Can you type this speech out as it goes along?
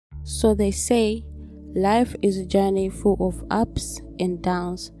So they say, life is a journey full of ups and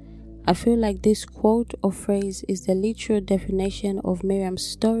downs. I feel like this quote or phrase is the literal definition of Mirriam's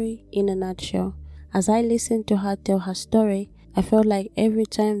story in a nutshell. As I listened to her tell her story, I felt like every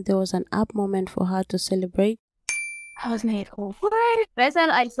time there was an up moment for her to celebrate, I was like, oh, what? That's when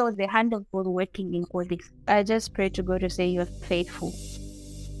I saw the hand of God working in all this. I just prayed to God to say, you're faithful.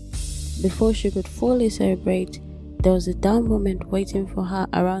 Before she could fully celebrate, there was a down moment waiting for her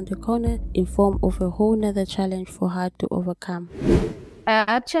around the corner in form of a whole nother challenge for her to overcome. I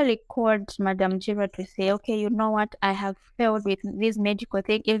actually called Madam Jira to say, okay, you know what? I have failed with this medical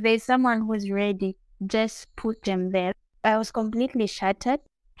thing. If there's someone who's ready, just put them there. I was completely shattered.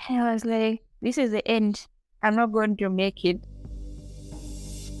 And I was like, this is the end. I'm not going to make it.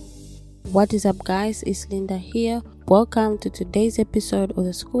 What is up, guys? It's Linda here. Welcome to today's episode of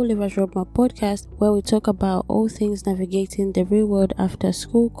the School Leavers Roadmap podcast, where we talk about all things navigating the real world after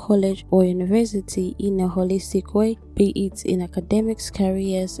school, college, or university in a holistic way, be it in academics,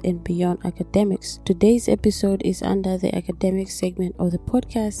 careers, and beyond academics. Today's episode is under the academic segment of the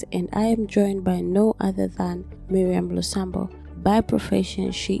podcast, and I am joined by no other than Mirriam Lusambo. By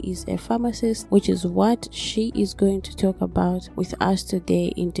profession, she is a pharmacist, which is what she is going to talk about with us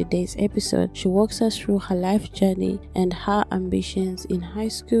today in today's episode. She walks us through her life journey and her ambitions in high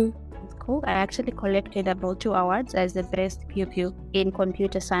school. Cool. I actually collected about 2 awards as the best pupil in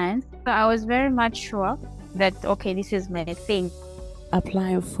computer science. So I was very much sure that, okay, this is my thing.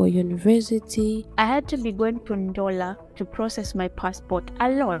 Applying for university. I had to be going to Ndola to process my passport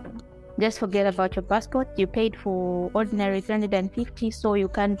alone. Just forget about your passport. You paid for ordinary 350, so you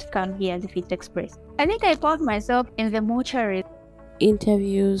can't come here if it's express. I think I found myself in the mortuary.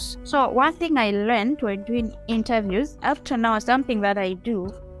 Interviews. So one thing I learned when doing interviews, up to now, something that I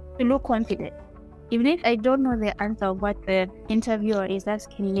do to look confident. Even if I don't know the answer of what the interviewer is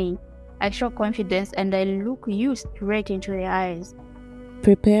asking me, I show confidence and I look you straight into the eyes.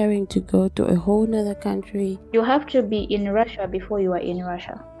 Preparing to go to a whole nother country. You have to be in Russia before you are in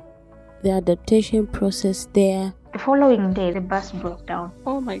Russia. The adaptation process there. The following day, the bus broke down.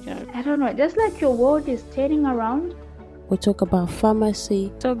 Oh my god. I don't know, just like your world is turning around. We'll talk about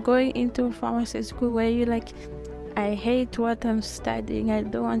pharmacy. So going into pharmacy school where you like, I hate what I'm studying, I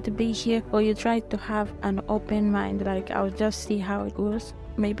don't want to be here, or you try to have an open mind, like I'll just see how it goes,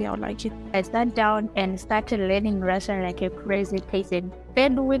 maybe I'll like it. I sat down and started learning Russian like a crazy person.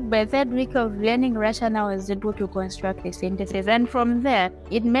 By third week of learning Russian, I was able to construct the sentences, and from there,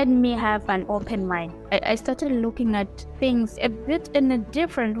 it made me have an open mind. I started looking at things a bit in a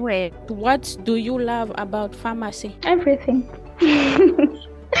different way. What do you love about pharmacy? Everything.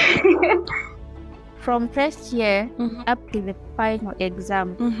 From first year up to the final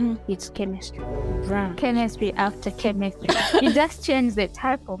exam, it's chemistry. Chemistry after chemistry. You just change the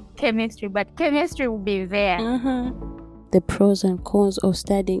type of chemistry, but chemistry will be there. The pros and cons of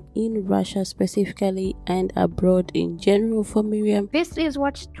studying in Russia specifically and abroad in general for Mirriam. This is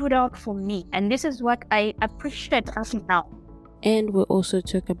what stood out for me, and this is what I appreciate as now. And we'll also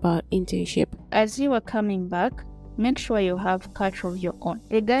talk about internship. As you are coming back, make sure you have cash of your own.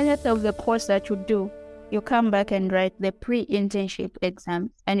 Regardless of the course that you do, you come back and write the pre-internship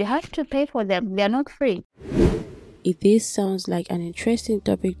exams, and you have to pay for them. They are not free. If this sounds like an interesting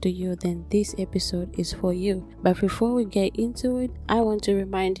topic to you, then this episode is for you. But before we get into it, I want to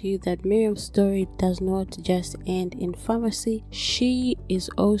remind you that Mirriam's story does not just end in pharmacy. She is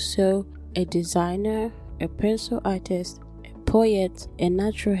also a designer, a pencil artist, poet, a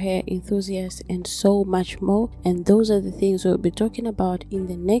natural hair enthusiast, and so much more. And those are the things we'll be talking about in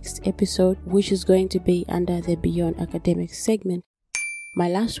the next episode, which is going to be under the Beyond Academics segment. My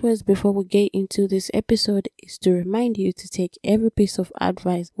last words before we get into this episode is to remind you to take every piece of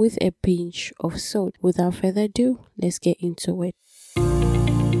advice with a pinch of salt. Without further ado, let's get into it.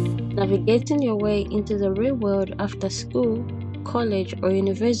 Navigating your way into the real world after school, college, or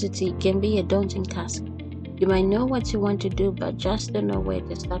university can be a daunting task. You might know what you want to do but just don't know where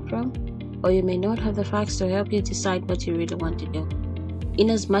to start from, or you may not have the facts to help you decide what you really want to do. In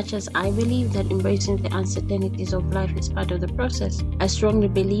as much as I believe that embracing the uncertainties of life is part of the process, I strongly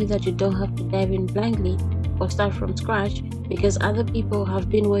believe that you don't have to dive in blindly or start from scratch, because other people have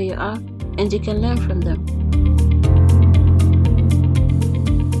been where you are and you can learn from them.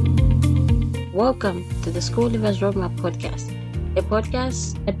 Welcome to the School Leavers Roadmap podcast, a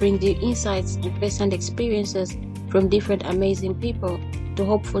podcast that brings you insights and first-hand experiences from different amazing people to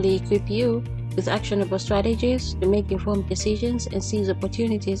hopefully equip you with actionable strategies to make informed decisions and seize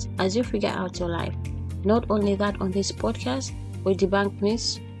opportunities as you figure out your life. Not only that, on this podcast, we debunk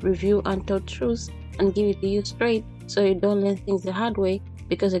myths, review untold truths, and give it to you straight so you don't learn things the hard way,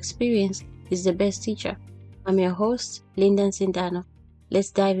 because experience is the best teacher. I'm your host, Linda Sindano. Let's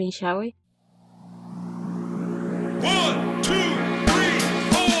dive in, shall we? 1, 2, 3,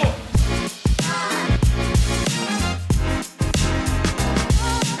 4.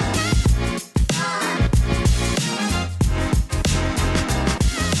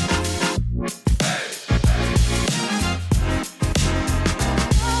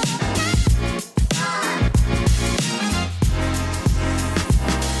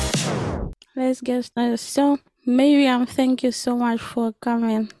 Let's get started. So, Mirriam, thank you so much for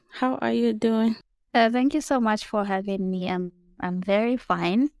coming. How are you doing? Thank you so much for having me. I'm very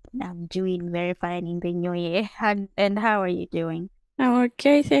fine. I'm doing very fine in the new year. And how are you doing? I'm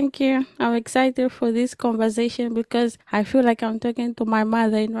okay, thank you. I'm excited for this conversation because I feel like I'm talking to my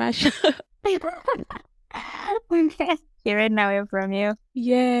mother in Russia. Hearing away from you.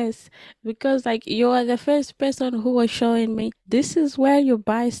 Yes, because like you are the first person who was showing me this is where you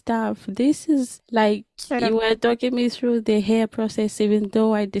buy stuff. This is like you were talking me through the hair process, even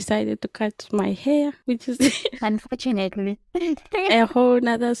though I decided to cut my hair, which is Unfortunately. a whole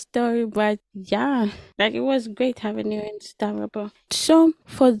nother story. But yeah, like it was great having you in Starable. So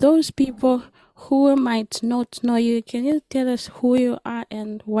for those people who might not know you, can you tell us who you are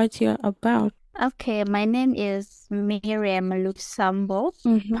and what you're about? Okay, my name is Mirriam Lusambo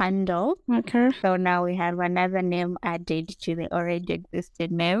Pandor. Okay. So now we have another name added to the already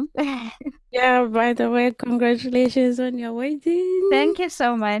existing name. Yeah, by the way, congratulations on your wedding. Thank you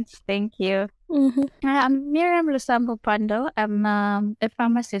so much. Thank you. I'm Mirriam Lusambo Pandor. I'm a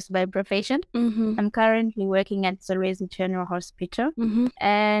pharmacist by profession. I'm currently working at Zurich General Hospital.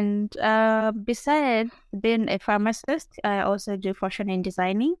 And besides being a pharmacist, I also do fashion and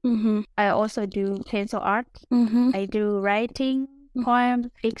designing. I also do pencil art. I do writing, poem,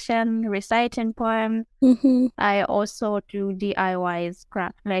 fiction, reciting poems. I also do DIYs,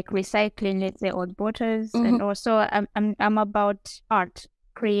 craft, like recycling, let's say, old bottles. And also I'm about art,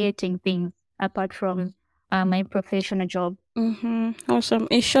 creating things apart from my professional job. Awesome.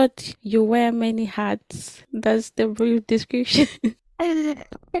 In short, you wear many hats. That's the brief description.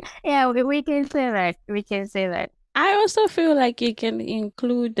 Yeah, we can say that. We can say that. I also feel like you can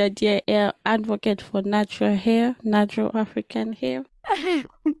include that you're an advocate for natural hair, natural African hair.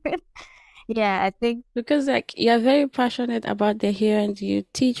 Yeah, I think because like you're very passionate about the hair and you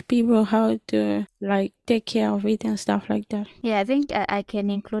teach people how to like take care of it and stuff like that. Yeah, I think I can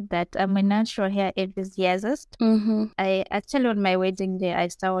include that. I'm a natural hair enthusiast. I actually on my wedding day I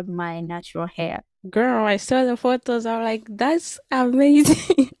styled my natural hair. Girl, I saw the photos. I'm like, that's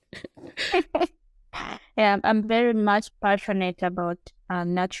amazing. Yeah, I'm very much passionate about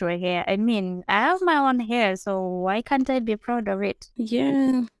natural hair. I mean, I have my own hair, so why can't I be proud of it?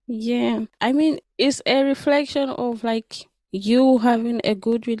 Yeah. I mean, it's a reflection of like you having a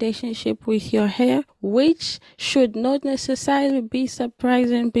good relationship with your hair, which should not necessarily be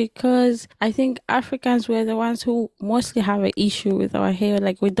surprising because I think Africans were the ones who mostly have an issue with our hair.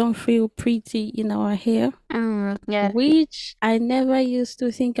 Like we don't feel pretty in our hair. Yeah. Which I never used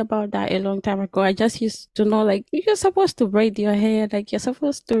to think about that a long time ago. I just used to know like you're supposed to braid your hair, like you're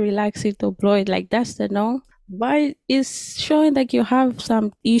supposed to relax it or blow it, like that's the norm. But it's showing like you have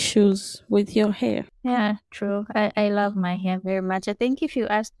some issues with your hair. Yeah, true. I love my hair very much. I think if you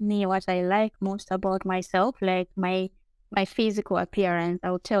ask me what I like most about myself, like my physical appearance,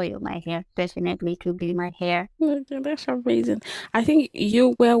 I'll tell you my hair. Definitely to be my hair. Okay, that's amazing. I think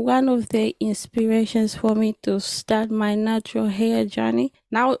you were one of the inspirations for me to start my natural hair journey.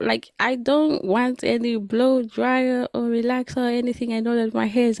 Now, like, I don't want any blow dryer or relaxer or anything. I know that my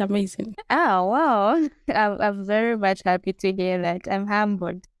hair is amazing. Oh, wow. I'm very much happy to hear that. I'm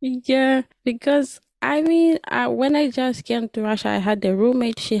humbled. Yeah, because I mean, when I just came to Russia, I had a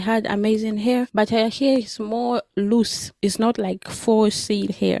roommate. She had amazing hair, but her hair is more loose. It's not like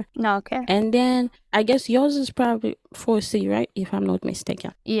 4C hair. Okay. And then I guess yours is probably 4C, right? If I'm not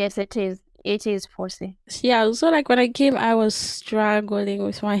mistaken. Yes, it is. It is 4C. Yeah, so like when I came, I was struggling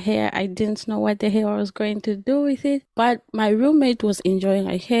with my hair. I didn't know what the hell I was going to do with it. But my roommate was enjoying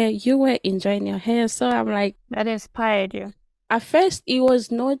her hair. You were enjoying your hair. So I'm like, that inspired you. At first, it was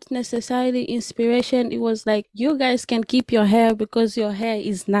not necessarily inspiration. It was like, you guys can keep your hair because your hair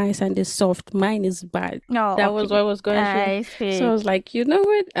is nice and it's soft. Mine is bad. No, That was what I was going through. So I was like, you know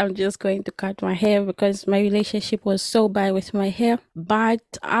what? I'm just going to cut my hair because my relationship was so bad with my hair. But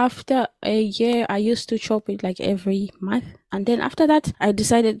after a year, I used to chop it like every month. And then after that, I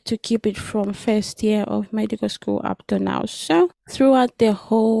decided to keep it from first year of medical school up to now. So throughout the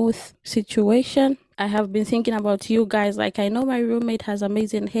whole situation, I have been thinking about you guys. Like, I know my roommate has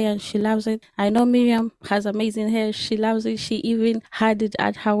amazing hair and she loves it. I know Miriam has amazing hair. She loves it. She even had it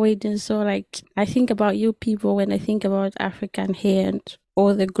at her wedding. So, like, I think about you people when I think about African hair and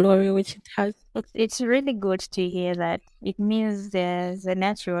all the glory which it has. It's really good to hear that. It means the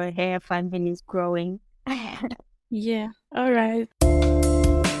natural hair family is growing. Yeah. All right.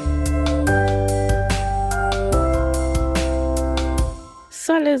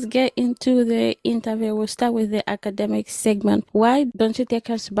 So let's get into the interview. We'll start with the academic segment. Why don't you take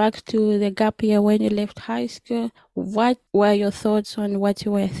us back to the gap year when you left high school? What were your thoughts on what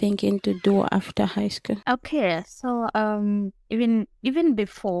you were thinking to do after high school? Okay, so even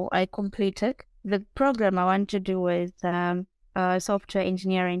before I completed the program, I wanted to do was software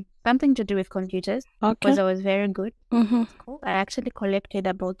engineering, something to do with computers, Okay. because I was very good. Mm-hmm. School. I actually collected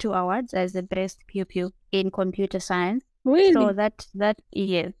about 2 awards as the best pupil in computer science. Really? So that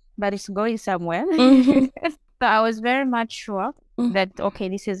yes, but it's going somewhere. Mhm. So I was very much sure Mm. that okay,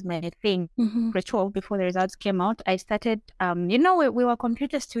 this is my thing. Mm-hmm. For sure, before the results came out, I started. We were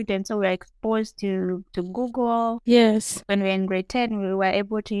computer students, so we were exposed to Google. Yes. When we were in grade 10, we were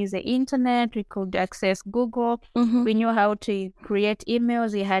able to use the internet. We could access Google. Mm-hmm. We knew how to create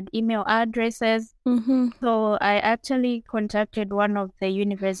emails. We had email addresses. Mm-hmm. So I actually contacted one of the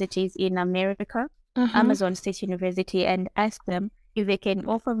universities in America, Amazon State University, and asked them if they can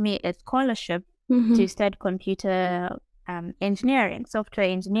offer me a scholarship Mm-hmm. to study computer engineering, software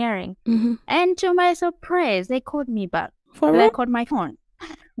engineering. Mm-hmm. And to my surprise, they called me back. For They real? called my phone.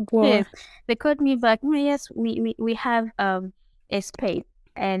 Wow. Yes, they called me back. "Oh, yes, we have a space."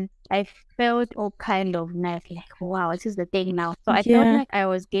 And I felt all kind of nice, like, wow, this is the thing now. So I felt Yeah. like I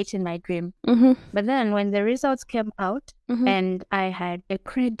was getting my dream. Mm-hmm. But then when the results came out Mm-hmm. and I had a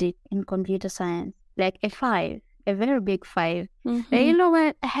credit in computer science, like a 5, a very big 5. Mm-hmm. And you know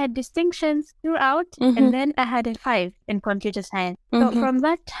what? I had distinctions throughout, Mhm. and then I had a 5 in computer science. So Mhm. from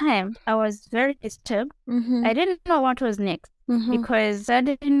that time, I was very disturbed. Mm-hmm. I didn't know what was next Mm-hmm. because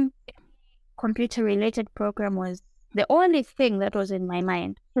sudden computer-related program was the only thing that was in my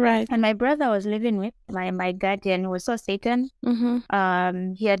mind. Right. And my brother was living with my guardian was so Satan.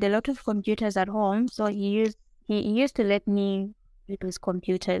 Mm-hmm. He had a lot of computers at home, so he used to let me use his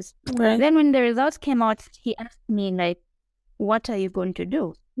computers. Right. Then when the results came out, he asked me like, "What are you going to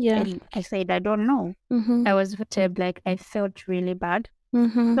do?" Yeah. And I said, "I don't know." Mm-hmm. I was disturbed, like I felt really bad.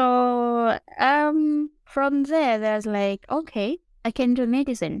 Mm-hmm. So from there, there's like, okay, I can do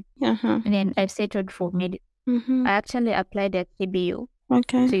medicine. Uh-huh. And then I settled for medicine. Mm-hmm. I actually applied at CBU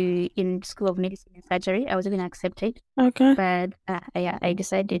Okay. in School of Medicine and Surgery. I was even accepted, Okay. but I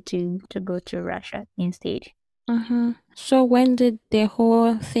decided to go to Russia instead. Uh-huh. So when did the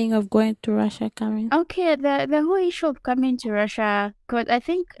whole thing of going to Russia come in? Okay, the whole issue of coming to Russia, because I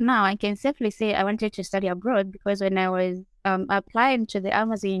think now I can safely say I wanted to study abroad because when I was applying to the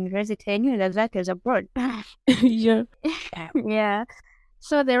Amazon University, I knew that was abroad. Yeah. Yeah.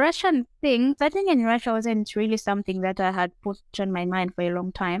 So the Russian thing, studying in Russia wasn't really something that I had put on my mind for a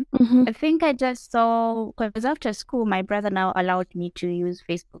long time. Mm-hmm. I think I just saw, because after school, my brother now allowed me to use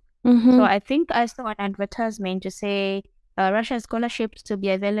Facebook. Mm-hmm. So I think I saw an advertisement to say Russian scholarships to be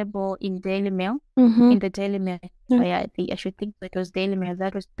available in Daily Mail. Mm-hmm. In the Daily Mail. Yeah. Oh, yeah, I should think it was Daily Mail.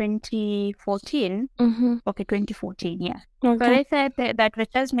 That was 2014. Mm-hmm. Okay, 2014, yeah. So Okay. they said that the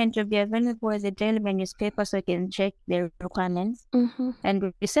advertisement will be available as a Daily Mail newspaper so you can check the requirements. Mm-hmm.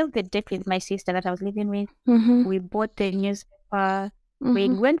 And we saved the date with my sister that I was living with. Mm-hmm. We bought the newspaper. We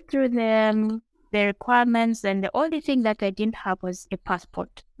Mm-hmm. went through the requirements, and the only thing that I didn't have was a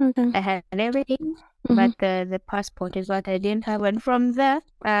passport. Okay. I had everything, Mm-hmm. but the passport is what I didn't have. And from there,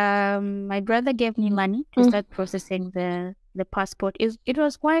 my brother gave me money to start processing the passport. It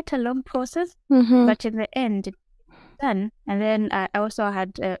was quite a long process, Mm-hmm. but in the end, it's done. And then I also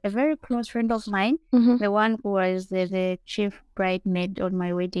had a very close friend of mine, Mm-hmm. the one who was the chief bridesmaid on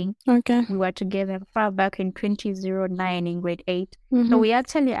my wedding. Okay. We were together far back in 2009 in grade 8. Mm-hmm. So we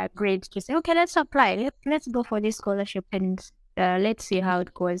actually agreed to say, okay, let's apply. Let's go for this scholarship and let's see how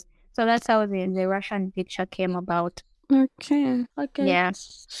it goes. So that's how the Russian picture came about. Okay. Okay. Yeah.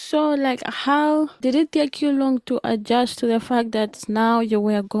 So, like, how did it take you long to adjust to the fact that now you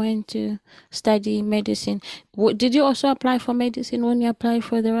were going to study medicine? Did you also apply for medicine when you applied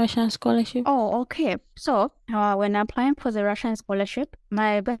for the Russian scholarship? Oh, okay. So when applying for the Russian scholarship,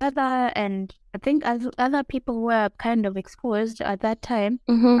 my brother and I think other people who were kind of exposed at that time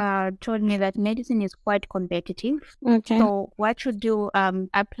Mm-hmm. told me that medicine is quite competitive. Okay. So what you do,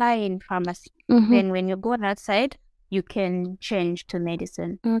 apply in pharmacy. Mm-hmm. Then when you go on that side, you can change to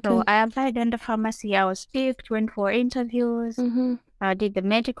medicine. Okay. So I applied under pharmacy. I was picked, went for interviews. Mm-hmm. did the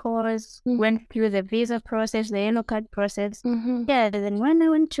medicals, went through the visa process, the yellow card process. Mm-hmm. Yeah, then when I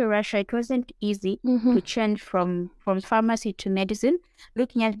went to Russia, it wasn't easy to change from pharmacy to medicine,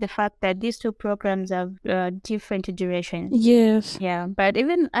 looking at the fact that these two programs have different durations. Yes. Yeah, but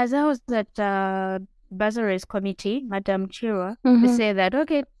even as I was at Bazar's committee, Madam Chira, they say that,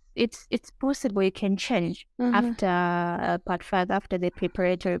 okay, it's possible you can change after part 5, after the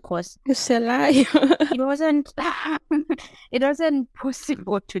preparatory course. It's a lie. It wasn't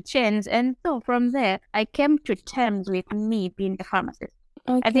possible to change, and so from there I came to terms with me being a pharmacist.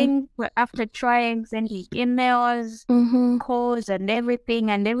 Okay. I think after trying sending emails, calls, and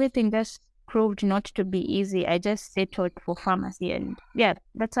everything just proved not to be easy. I just settled for pharmacy, and yeah,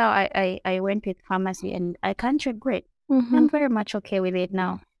 that's how I went with pharmacy, and I can't regret. I'm very much okay with it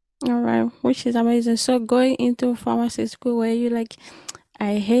now. All right, which is amazing. So going into pharmacy school, where you like,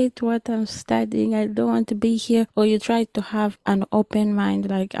 I hate what I'm studying, I don't want to be here, or you try to have an open mind,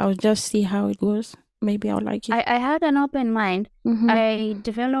 like I'll just see how it goes, maybe I'll like it. I had an open mind. I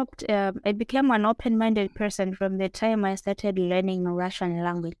developed, I became an open-minded person from the time I started learning Russian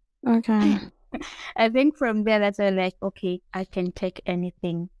language. Okay. I think from there that's like, okay, I can take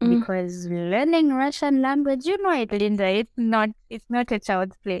anything because learning Russian language, you know it, Linda, it's not a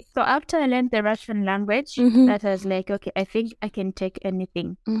child's play. So after I learned the Russian language, that was like, okay, I think I can take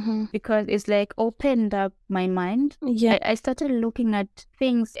anything because it's like opened up my mind. Yeah. I started looking at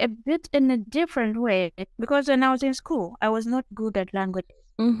things a bit in a different way because when I was in school, I was not good at language.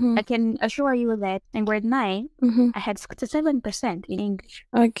 I can assure you that in grade 9, I had 67% in English.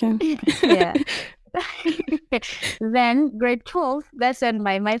 Okay. Yeah. Then grade 12, that's when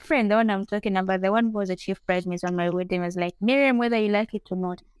my friend, the one I'm talking about, the one who was a chief bridesmaid on my wedding, was like, Mirriam, whether you like it or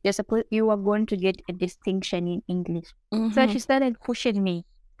not, you are going to get a distinction in English. So she started pushing me.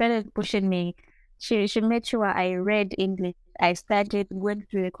 She made sure I read English. I started going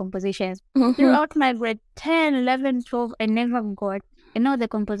through the compositions. Throughout my grade 10, 11, 12, I never got, the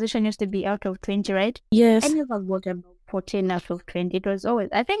composition used to be out of 20, right? Yes. I never got about 14 out of 20. It was always,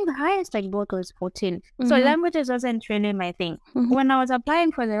 I think the highest I got was 14. So languages wasn't really my thing. When I was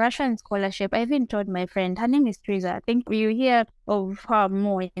applying for the Russian scholarship, I even told my friend, her name is Teresa. I think you hear of her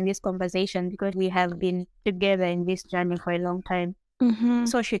more in this conversation because we have been together in this journey for a long time.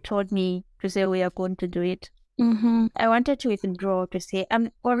 So she told me to say we are going to do it. I wanted to withdraw to say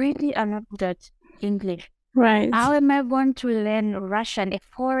I'm not good at English. Right. How am I going to learn Russian, a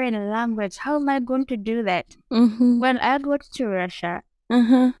foreign language? How am I going to do that? When I got to Russia,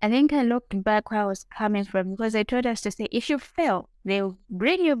 I think I looked back where I was coming from because they told us to say, if you fail, they'll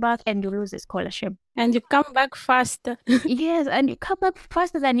bring you back and you lose a scholarship. And you come back faster. Yes, and you come back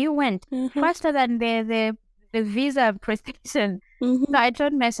faster than you went, faster than the visa processing. So I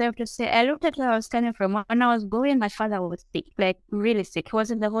told myself to say, I looked at where I was coming from. When I was going, my father was sick, like really sick. He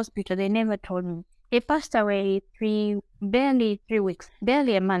was in the hospital. They never told me. He passed away barely 3 weeks,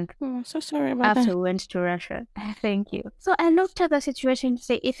 barely a month. Oh, so sorry about after that. we went to Russia. Thank you. So I looked at the situation to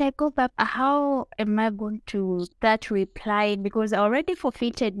say, if I go back, how am I going to start replying? Because I already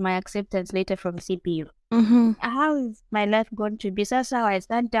forfeited my acceptance letter from CPU. How is my life going to be? So that's how I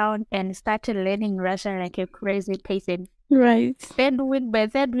sat down and started learning Russian like a crazy person. Right. By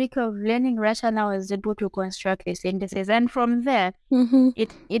third week of learning Russian, I was able to construct the sentences. And from there,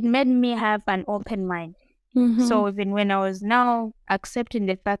 it made me have an open mind. So even when I was now accepting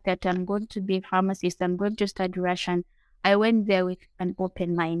the fact that I'm going to be a pharmacist, I'm going to study Russian, I went there with an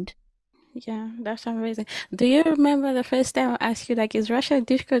open mind. Yeah, that's amazing. Do you remember the first time I asked you, like, is Russian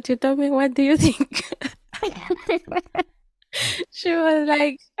difficult? You told me, what do you think? She was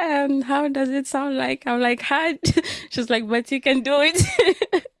like, how does it sound like? I'm like, hard. She's like, but you can do it.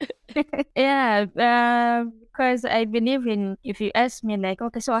 Yeah, because I believe in, if you ask me like,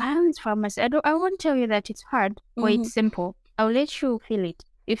 okay, so how is pharmacy? I won't tell you that it's hard or it's simple. I'll let you feel it.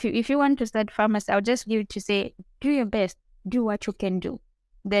 If you want to start pharmacy, I'll just give you to say, do your best, do what you can do.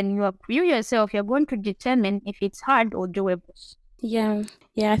 Then you yourself, you're going to determine if it's hard or doable. Yeah,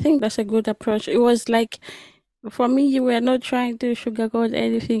 I think that's a good approach. It was like, for me, you were not trying to sugarcoat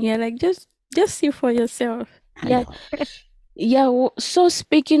anything. You're like, just see for yourself. Yeah. Yeah, so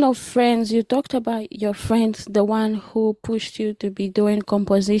speaking of friends, you talked about your friends, the one who pushed you to be doing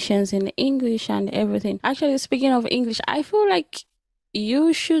compositions in English and everything. Actually, speaking of English, I feel like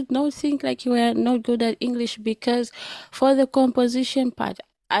you should not think like you are not good at English, because for the composition part,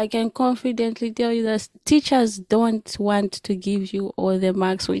 I can confidently tell you that teachers don't want to give you all the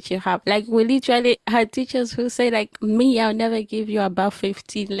marks which you have. Like, we literally had teachers who say, like, me, I'll never give you above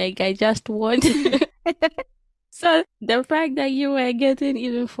 15. Like, I just want... So the fact that you were getting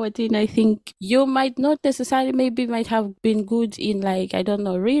even 14, I think you might not necessarily maybe might have been good in like, I don't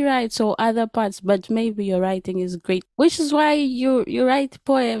know, rewrites or other parts, but maybe your writing is great. Which is why you write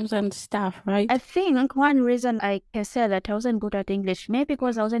poems and stuff, right? I think one reason I can say that I wasn't good at English, maybe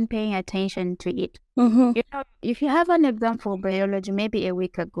because I wasn't paying attention to it. Mm-hmm. You know, if you have an exam for biology maybe a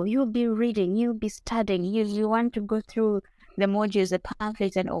week ago, you'll be reading, you'll be studying, you want to go through the modules, the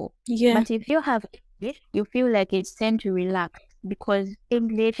pamphlets and all. Yeah. But if you have English, you feel like it's time to relax because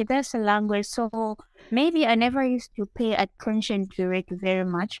English, that's a language. So maybe I never used to pay attention to it very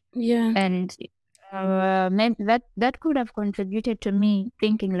much. Yeah. And maybe that could have contributed to me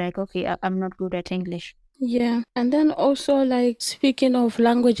thinking like, okay, I'm not good at English. Yeah. And then also, like, speaking of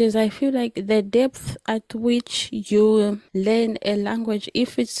languages, I feel like the depth at which you learn a language,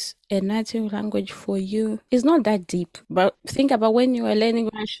 if it's a native language for you, is not that deep. But think about when you were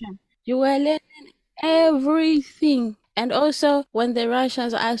learning Russian, you were learning everything. And also, when the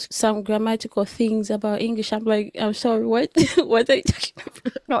Russians ask some grammatical things about English, I'm like, I'm sorry, what? What are you talking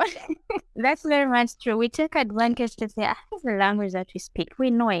about? No, that's very much true. We take advantage to say, it's the language that we speak. We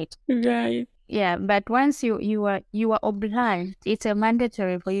know it. Right. Yeah, but once you are obliged, it's a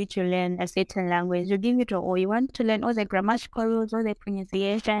mandatory for you to learn a certain language. You give it all. You want to learn all the grammatical rules, all the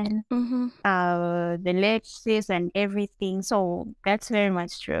pronunciation, Mm-hmm. the lexis and everything. So that's very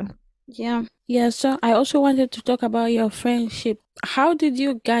much true. Yeah. Yeah. So I also wanted to talk about your friendship. How did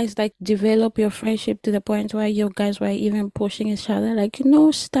you guys like develop your friendship to the point where you guys were even pushing each other, like,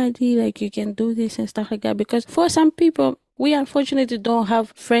 study, like you can do this and stuff like that? Because for some people, we unfortunately don't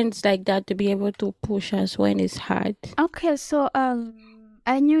have friends like that to be able to push us when it's hard. Okay, so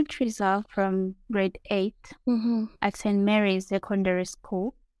I knew Teresa from grade 8 Mm-hmm. at St. Mary's Secondary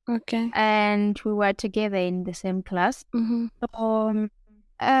School, Okay. and we were together in the same class. Mm-hmm. So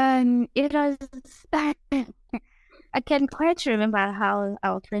it was I can quite remember how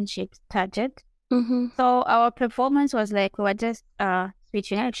our friendship started. Mm-hmm. So our performance was like we were just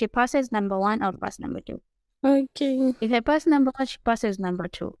switching. If she passes number 1, I'll pass number 2. Okay. If I pass number 1, she passes number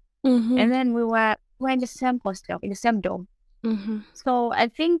 2. Mm-hmm. And then we were in the same hostel, in the same dorm. Mm-hmm. So I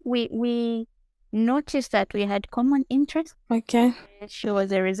think we noticed that we had common interests. Okay. She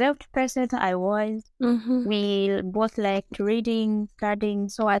was a reserved person, I was. Mm-hmm. We both liked reading, studying.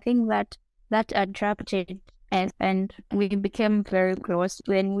 So I think that attracted us, and we became very close.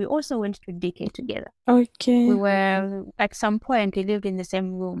 Then we also went to DK together. Okay. We were, at some point, we lived in the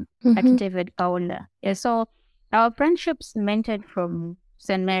same room at Mm-hmm. David Paula. Yeah, so our friendship cemented from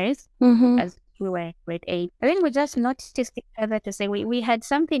St. Mary's Mm-hmm. as we were grade 8. I think we just noticed each other to say we had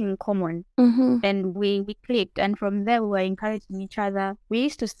something in common. Mm-hmm. Then we clicked, and from there we were encouraging each other. We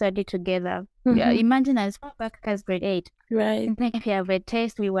used to study together. Yeah, Mm-hmm. imagine as far back as grade 8. Right. I think if you have a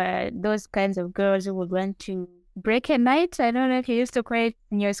test, we were those kinds of girls who would want to break a night. I don't know if you used to call it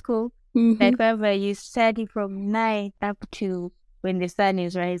in your school. Mm-hmm. Like wherever you study from night up to when the sun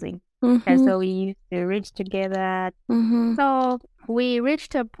is rising. Mm-hmm. And so we used to read together. Mm-hmm. So we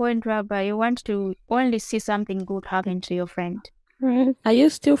reached a point where you want to only see something good happen to your friend. Right. Are you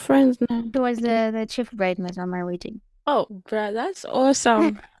still friends now? She was the chief bridesmaid on my wedding. Oh, bruh, that's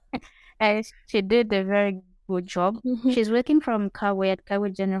awesome. And she did a very good job. Mm-hmm. She's working from Kawe at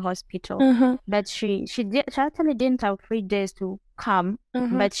Kawe General Hospital. Uh-huh. But she actually didn't have 3 days to come,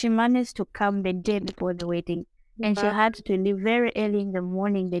 Uh-huh. but she managed to come the day before the wedding. And she Wow. had to leave very early in the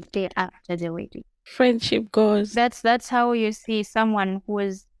morning the day after the wedding. Friendship goes. That's how you see someone who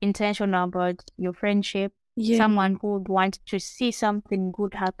is intentional about your friendship. Yeah. Someone who would want to see something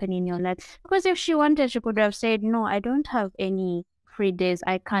good happen in your life. Because if she wanted, she could have said, no, I don't have any free days.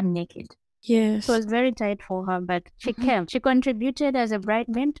 I can't make it. Yes. It was very tight for her, but she Mhm. came. She contributed as a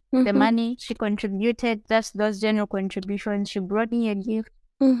bridesmaid. The Mhm. money she contributed, just those general contributions. She brought me a gift.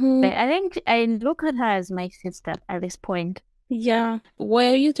 Mm-hmm. But I think I look at her as my sister at this point. Yeah.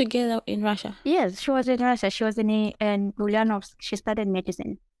 Were you together in Russia? Yes, she was in Russia. She was in Ulyanovsk. She studied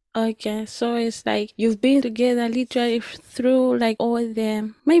medicine. Okay, so it's like you've been together literally through like all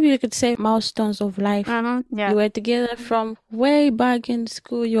the, maybe you could say, milestones of life. Yeah. You were together from way back in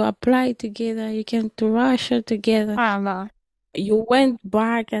school. You applied together. You came to Russia together. You went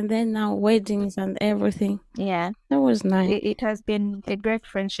back, and then now weddings and everything. Yeah. That was nice. It has been a great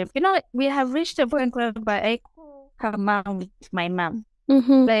friendship. You know, we have reached a point where I call her mom my mom.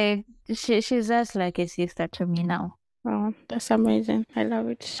 Mm-hmm. Like she's just like a sister to me now. Oh, that's amazing. I love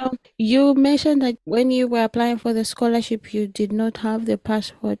it. So you mentioned that when you were applying for the scholarship, you did not have the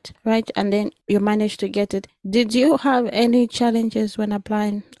passport, right? And then you managed to get it. Did you have any challenges when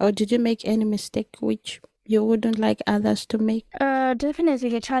applying, or did you make any mistake which you wouldn't like others to make? Definitely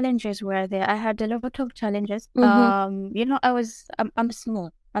the challenges were there. I had a lot of challenges. You know, I'm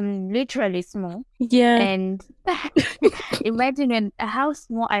small. I'm literally small. Yeah. And imagine how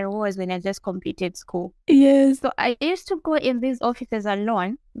small I was when I just completed school. Yes. So I used to go in these offices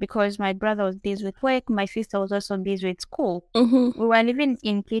alone because my brother was busy with work. My sister was also busy with school. We were living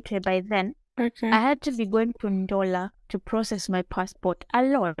in Kitwe by then. Okay. I had to be going to Ndola to process my passport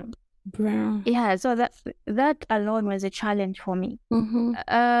alone. Brown. Yeah, so that alone was a challenge for me.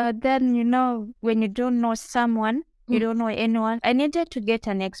 Mm-hmm. Then, you know, when you don't know someone, you don't know anyone, I needed to get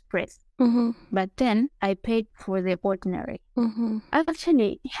an express. Mm-hmm. But then I paid for the ordinary. Mm-hmm.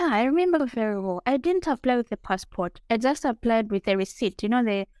 Actually, yeah, I remember very well. I didn't apply with a passport. I just applied with a receipt. You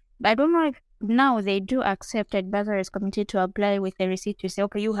know, I don't know if now they do accept advisory committee to apply with a receipt to say,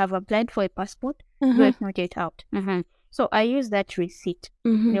 okay, you have applied for a passport, you have not yet out. So I used that receipt.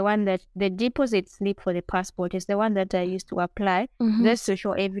 The one that the deposit slip for the passport is the one that I used to apply just to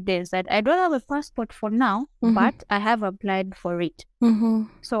show evidence that I don't have a passport for now, but I have applied for it.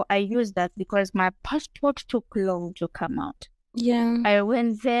 So I used that because my passport took long to come out. Yeah. I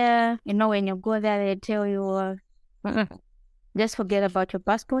went there, you know, when you go there, they tell you, just forget about your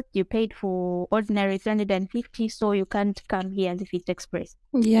passport. You paid for ordinary 350, so you can't come here if it's express.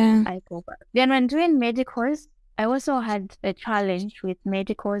 Yeah. I go back. Then when doing medicals, I also had a challenge with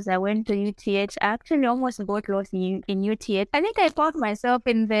medicals. I went to UTH. I actually almost got lost in UTH. I think I found myself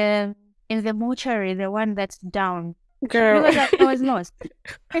in the mortuary, the one that's down. Girl. Because I was lost.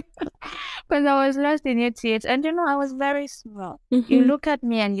 Because I was lost in UTH. And you know, I was very small. You look at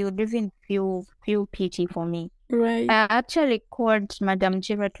me and you even feel pity for me. Right. I actually called Madam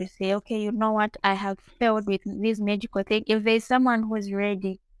Jira to say, okay, you know what? I have failed with this medical thing. If there's someone who's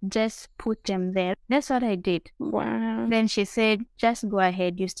ready, just put them there. That's what I did. Wow. Then she said, just go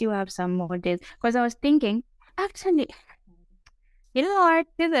ahead. You still have some more days. Because I was thinking, actually, you know what?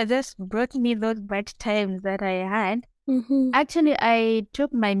 This just brought me those bad times that I had. Actually, I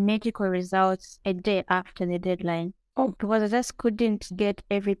took my medical results a day after the deadline. Because I just couldn't get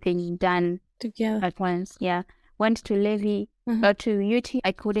everything done together at once. Yeah. Went to Levy, to UT.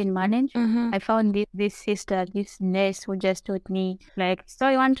 I couldn't manage. I found this sister, this nurse who just told me, like, so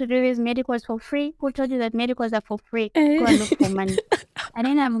you want to do these medicals for free? Who told you that medicals are for free? Go and look for money. I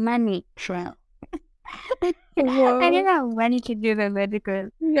didn't have money. I didn't have money to do the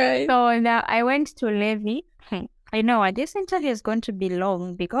medicals. Right. So now I went to Levy. I know what this interview is going to be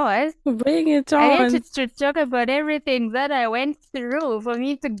long because bring it on. I need to talk about everything that I went through for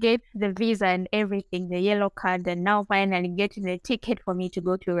me to get the visa and everything, the yellow card, and now finally getting the ticket for me to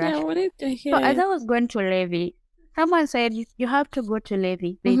go to Russia. Yeah, I wanted to hear. So as I was going to Levy, someone said, you have to go to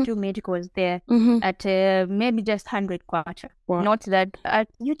Levy. They do medicals there at maybe just 100 kwacha. Wow. Not that at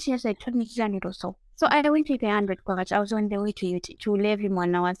UTS like 20 or so. So I went with 100 kwacha. I was on the way to Levy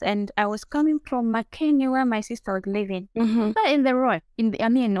Manawas, and I was coming from Makeni where my sister was living. So in the road,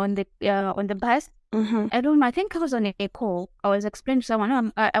 on the bus. I don't know. I think I was on a call. I was explaining to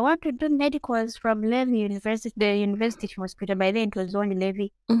someone, I want to do medicals from Levy University, the university hospital. By then it was only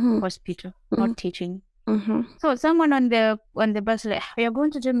Levy Hospital, not teaching. So someone on the bus like, you're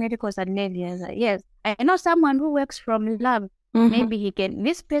going to do medicals at Levy? I was like, yes. I know someone who works from lab. Maybe he can.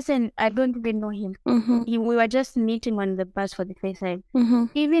 This person, I don't even know him. We were just meeting on the bus for the first time.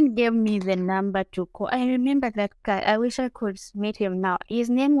 He even gave me the number to call. I remember that guy. I wish I could meet him now. His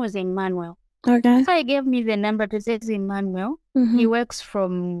name was Emmanuel. Okay. So he gave me the number to say, Emmanuel. He works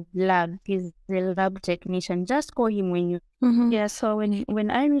from lab. He's the lab technician. Just call him when you. Yeah. So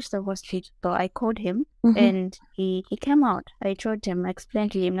when I reached the hospital, I called him and he came out. I told him, I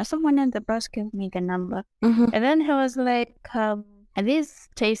explained to him. Now someone on the bus gave me the number, and then he was like, this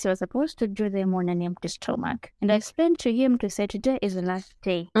test was supposed to do them on an empty stomach, and I explained to him to say today is the last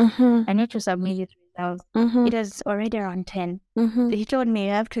day. I need to submit his results. It is already around 10. He told me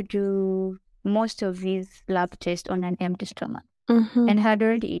you have to do most of these lab tests on an empty stomach, and had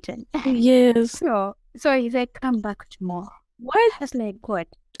already eaten. Yes. So he said, come back tomorrow. What? I was like, what?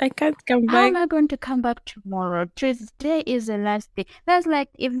 I can't come How back. am I going to come back tomorrow? Today is the last day. That's like,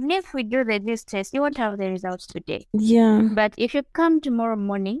 even if we do this test, you won't have the results today. Yeah. But if you come tomorrow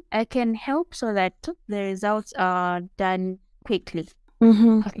morning, I can help so that the results are done quickly. I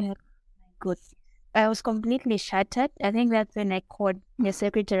was like, good. I was completely shattered. I think that's when I called the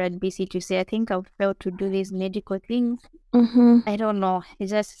secretary at BC to say, I think I've failed to do these medical things. I don't know. She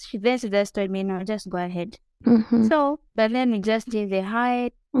just told me, no, just go ahead. Mm-hmm. So, but then we just did the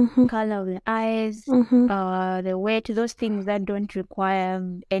height, Mm-hmm. color of the eyes, Mm-hmm. the weight, those things that don't require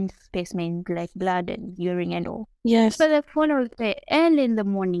end specimen like blood and urine and all. Yes. So the following day, early in the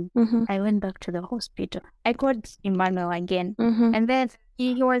morning, Mm-hmm. I went back to the hospital. I called Emmanuel again. Mm-hmm. And then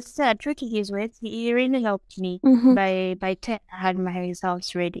he was tricky his ways. He really helped me. Mm-hmm. By 10, I had my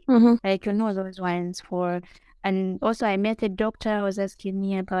results ready. Mm-hmm. Like, those ones for... And also I met a doctor who was asking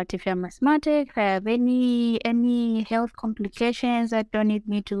me about if I'm asthmatic, if I have any health complications that don't need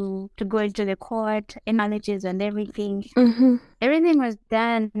me to go into the court, allergies and everything. Mm-hmm. Everything was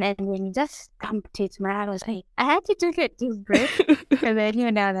done, and when you just stamped it, my heart was like, I had to take a deep breath, and I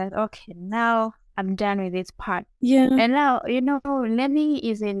knew now that, okay, now I'm done with this part. Yeah. And now, Lenny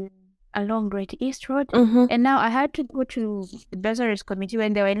is in along Great East Road, Mm-hmm. and now I had to go to the bursaries committee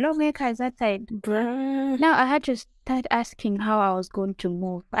when they were in lawmakers that side. Bruh. Now I had to start asking how I was going to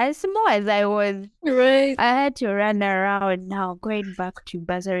move. As small as I was, Right. I had to run around now, going back to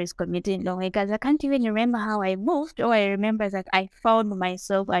bursaries committee in lawmakers. I can't even remember how I moved. All I remember is that I found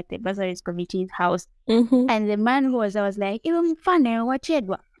myself at the bursaries committee's house. Mm-hmm. And the man I was like, even funny, what you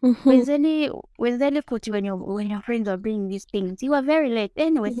do? Mm-hmm. With any kuti when your friends are bringing these things, you are very late.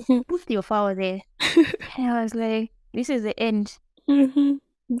 Anyway, put your file there. And I was like, this is the end. Mm-hmm.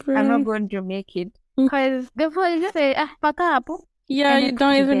 I'm not Bruh. going to make it. Because the phone just said, paka hapo. Yeah, And you I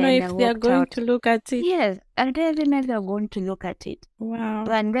don't put it even know there and if I they are walked going out. to look at it. Yes, I don't even know if they're going to look at it. Wow.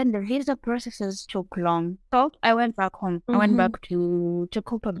 And then the visa processes took long. So I went back home. I went back to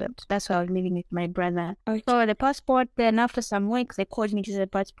Copperbelt. That's where I was living with my brother. Okay. So the passport, then after some weeks, they called me to say the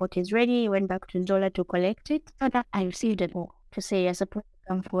passport is ready. Went back to Ndola to collect it. So that I received it all to say you're supposed to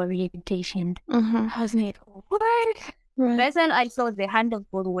come for orientation. Mm-hmm. I was like, what? Right. That's when I saw the hand of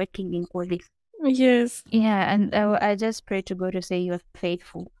God working in all this. Yes. Yeah, and I just prayed to God to say you're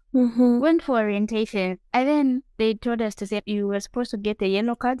faithful. Mm-hmm. Went for orientation, and then they told us to say you were supposed to get the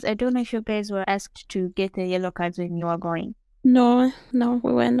yellow cards. I don't know if you guys were asked to get the yellow cards when you were going. No,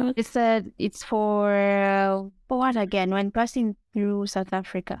 we were not. It said it's for what again? When passing through South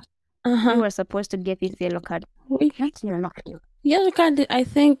Africa, we Uh-huh. were supposed to get this yellow card. Wait, Not yellow card. yellow card, I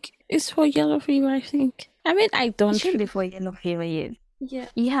think, is for yellow fever, I think. I mean, I It don't... should be for yellow fever, yes. Yeah.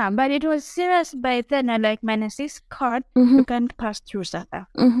 Yeah, but it was serious by then. I like, minus this card, Mm-hmm. you can't pass through South Africa.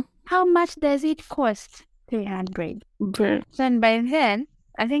 Mm-hmm. How much does it cost? 300. Bruh. And by then,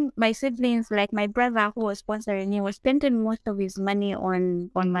 I think my siblings, like my brother who was sponsoring me, was spending most of his money on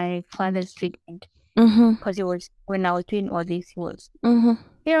my father's treatment. Mm-hmm. Because he was, when I was doing all this, he was.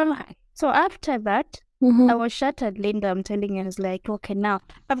 Mm-hmm. So after that, Mm-hmm. I was shattered, Linda. I'm telling you, I was like, okay, now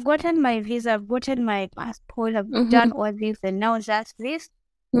I've gotten my visa, I've gotten my passport, I've done all this, and now just this.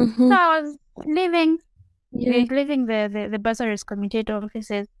 Mm-hmm. So I was leaving Yeah. the bursaries committee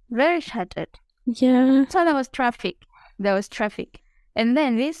offices, very shattered. Yeah. So there was traffic. And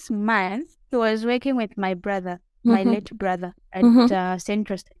then this man, he was working with my brother, my Mhm. late brother, at Mhm.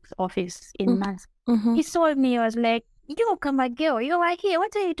 Central State's office in Mans. Mm-hmm. He saw me, he was like, you come a girl, you are here,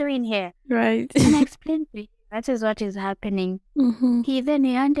 what are you doing here? Right. And I explained to him, that is what is happening. Mm-hmm. He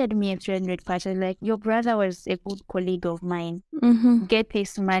handed me a 300 patches, like, your brother was a good colleague of mine. Mm-hmm. Get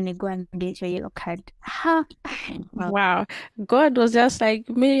this money, go and get your yellow card. Huh? Well, Wow. God was just like,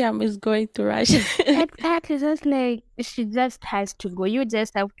 Miriam is going to Russia. exactly, just like, she just has to go. You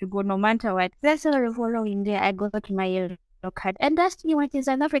just have to go no matter what. That's all the following day, I got my yellow card. And that's me what is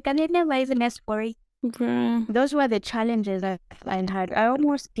South Africa. They never even asked for it. Bruh. Those were the challenges that I had. I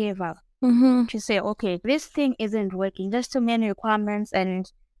almost gave up Mm-hmm. to say, okay, this thing isn't working. Just too many requirements,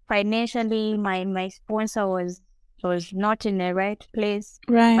 and financially, my sponsor was not in the right place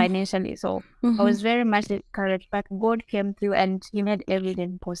Right. financially. So I was very much discouraged, but God came through and He made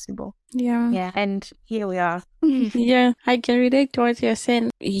everything possible. Yeah. Yeah, and here we are. Yeah, I can relate to what you're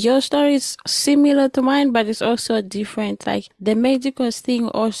saying. Your story is similar to mine, but it's also different. Like the medical thing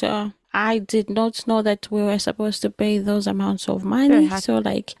also, I did not know that we were supposed to pay those amounts of money. Sure. So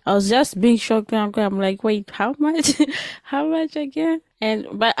like I was just being shocked. I'm like, wait, how much? How much again?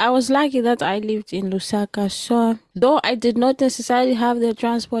 But I was lucky that I lived in Lusaka. So though I did not necessarily have the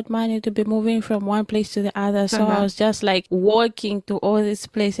transport money to be moving from one place to the other, so I was just like walking to all these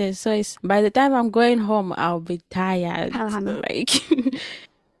places. So it's by the time I'm going home, I'll be tired. Like,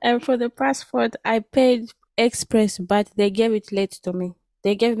 and for the passport, I paid express, but they gave it late to me.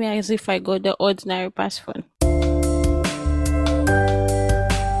 They gave me as if I got the ordinary passport.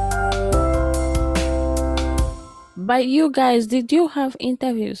 But you guys, did you have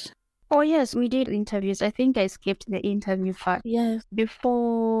interviews? Oh yes, we did interviews. I think I skipped the interview part. Yes.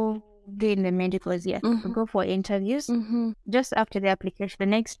 Before doing the medicals, yeah. We go for interviews. Just after the application, the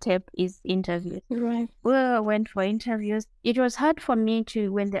next step is interviews. Right. Well, I went for interviews. It was hard for me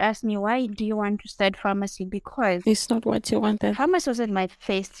when they asked me, why do you want to study pharmacy? Because It's not what you wanted. pharmacy wasn't my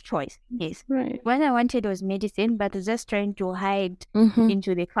first choice. Yes. Right. What I wanted was medicine, but I was just trying to hide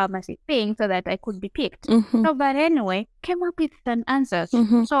into the pharmacy thing so that I could be picked. So, but anyway, came up with an answer.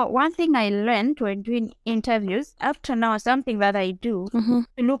 So one thing I learned when doing interviews, up to now, something that I do to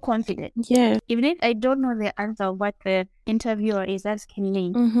look confident. Yeah. Even if I don't know the answer of what the interviewer is asking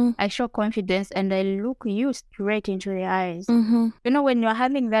me, I show confidence and I look you straight into the eyes. You know, when you're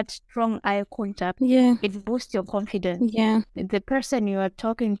having that strong eye contact, Yeah. it boosts your confidence. Yeah. The person you are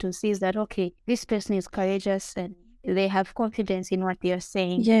talking to sees that, okay, this person is courageous and they have confidence in what they are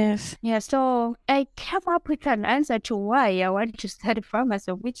saying. Yes. Yeah, so I came up with an answer to why I wanted to study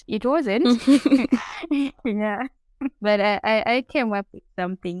pharmacy, which it wasn't. Yeah. But I came up with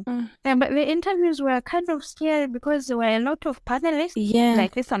something. But the interviews were kind of scary because there were a lot of panelists. Yeah.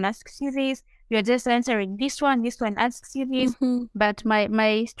 Like this one asks you this, you're just answering this one asks you this. But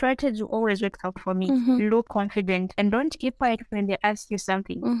my strategy always works out for me. Look confident and don't keep quiet when they ask you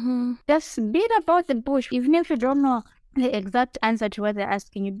something. Just beat about the bush, even if you don't know the exact answer to what they're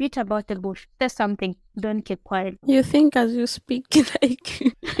asking you. Beat about the bush. Say something. Don't keep quiet. You think as you speak,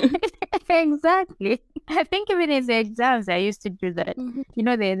 like. Exactly. I think even in the exams, I used to do that. You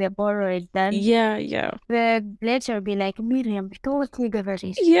know, they borrow it done. Yeah. Yeah. The lecturer will be like, Mirriam, don't think about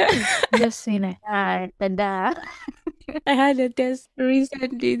it. Yeah. Just say like, da. I had a test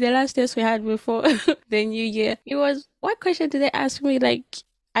recently, the last test we had before the new year. It was, what question did they ask me? Like,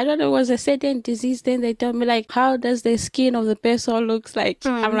 I don't know, it was a certain disease. Then they told me, like, how does the skin of the person looks like?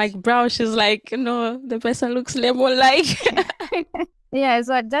 I'm like, brown. She's like, no, the person looks lemon-like. Yeah,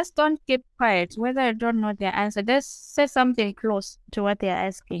 so just don't keep quiet. Whether you don't know the answer, just say something close to what they're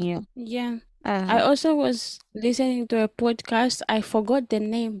asking you. Yeah. I also was listening to a podcast. I forgot the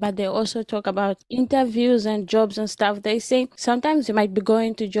name, but they also talk about interviews and jobs and stuff. They say sometimes you might be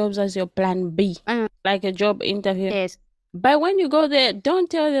going to jobs as your plan B, like a job interview. Yes. But when you go there, don't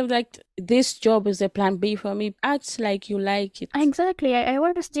tell them like this job is a plan B for me. Act like you like it. Exactly. I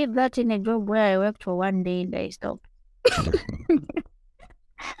always did that in a job where I worked for one day and I stopped.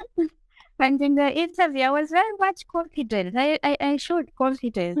 And in the interview, I was very much confident. I showed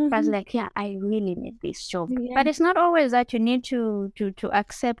confidence. I was like, yeah, I really need this job. Yeah. But it's not always that you need to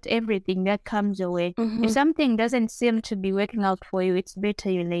accept everything that comes your way. If something doesn't seem to be working out for you, it's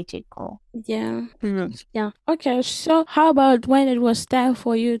better you let it go. Yeah. Yeah. Okay, so how about when it was time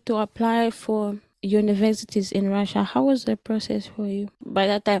for you to apply for universities in Russia? How was the process for you by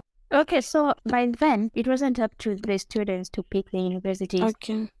that time? Okay, so by then, it wasn't up to the students to pick the universities.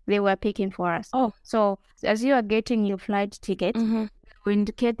 Okay. They were picking for us. Oh. So as you are getting your flight ticket, we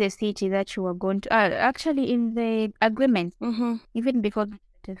indicate the city that you are going to. Actually, in the agreement, even before the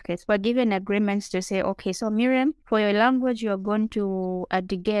certificates, we're given agreements to say, okay, so Mirriam, for your language, you are going to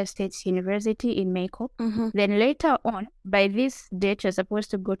Adigea State University in Mako. Then later on, by this date, you're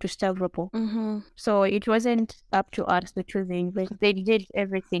supposed to go to Stavropol. So it wasn't up to us to choose the university. They did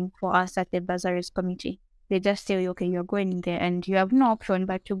everything for us at the bursaries committee. They just tell you, okay, you're going there and you have no option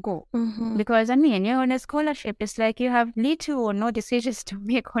but to go. Because, I mean, you're on a scholarship. It's like you have little or no decisions to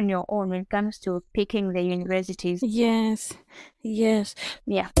make on your own when it comes to picking the universities. Yes. Yes.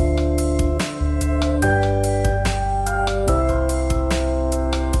 Yeah.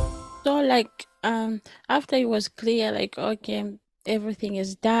 So like after it was clear, like, okay, everything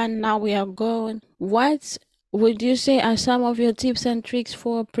is done, now we are going. What would you say are some of your tips and tricks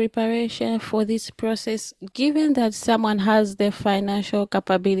for preparation for this process, given that someone has the financial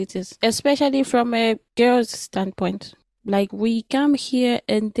capabilities, especially from a girl's standpoint? Like, we come here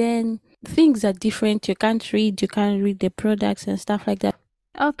and then things are different. You can't read the products and stuff like that.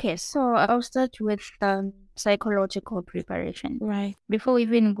 Okay, so I'll start with psychological preparation. Right. Before we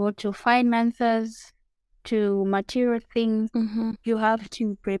even go to finances, to material things, you have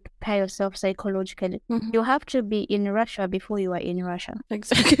to prepare yourself psychologically. You have to be in Russia before you are in Russia.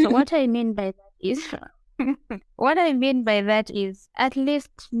 Exactly. So what I mean by that is at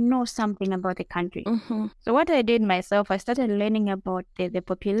least know something about the country. So what I did myself, I started learning about the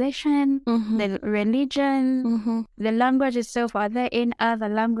population, the religion, the language itself. Are there any other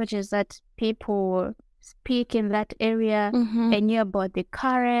languages that people speak in that area? I knew about the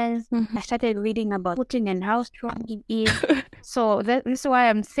currents. I started reading about Putin and how strong he is. So that's why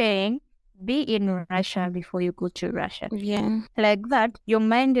I'm saying be in Russia before you go to Russia. Yeah. Like that, your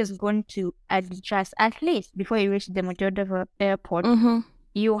mind is going to adjust at least before you reach the Mojodovo airport.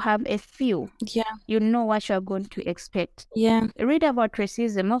 you have a few. Yeah. You know what you're going to expect. Yeah. Read about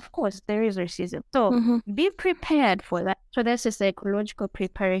racism. Of course, there is racism. So be prepared for that. So that's a psychological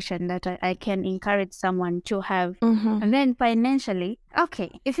preparation that I can encourage someone to have. And then financially,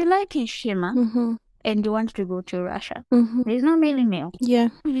 okay, if you like Shima and you want to go to Russia, there's no mailing mail. Yeah.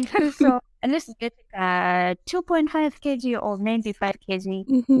 So unless you get 2.5 kg or maybe 5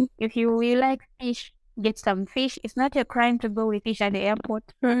 kg, if you really like fish, get some fish. It's not a crime to go with fish at the airport.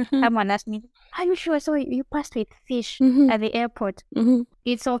 Someone asked me, "Are you sure? So you passed with fish at the airport?"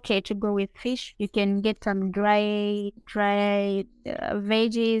 It's okay to go with fish. You can get some dry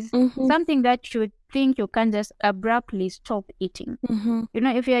veggies, something that you think you can just abruptly stop eating. You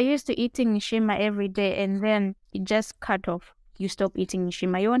know, if you're used to eating Shima every day and then you just cut off, you stop eating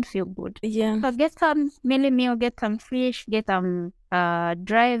Shima, you won't feel good. Yeah. So get some mealy meal, get some fish, get some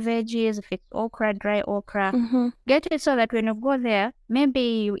dry veggies. If it's okra, dry okra, get it so that when you go there, maybe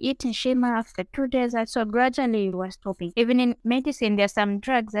you eat Shima after 2 days or so, gradually you are stopping. Even in medicine, there's some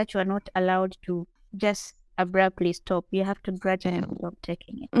drugs that you are not allowed to just abruptly stop. You have to gradually stop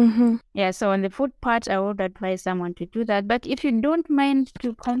taking it. Yeah, so on the food part, I would advise someone to do that. But if you don't mind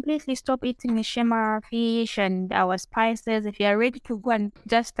to completely stop eating shima, fish, and our spices, if you are ready to go and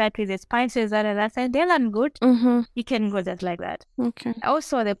just start with the spices that are that side, they'll learn good. You can go just like that. Okay.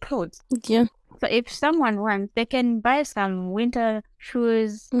 Also, the clothes. Yeah. So if someone wants, they can buy some winter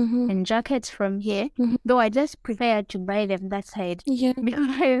shoes and jackets from here. Though I just prefer to buy them that side. Yeah.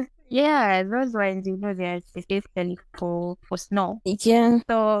 Because yeah, those ones, you know, they're specifically for snow. Yeah.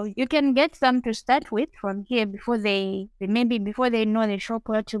 So you can get some to start with from here before they know the shop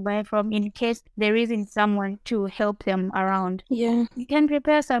where to buy from, in case there isn't someone to help them around. Yeah. You can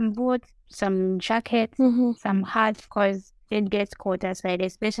prepare some boots, some jackets, some hats, because it gets cold outside,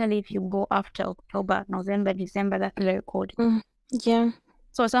 especially if you go after October, November, December. That's very cold. Yeah.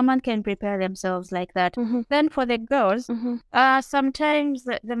 So someone can prepare themselves like that. Then for the girls, sometimes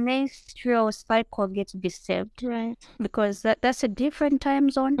the menstrual cycle gets disturbed. Right. Because that's a different time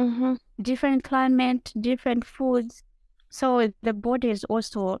zone, different climate, different foods. So the body is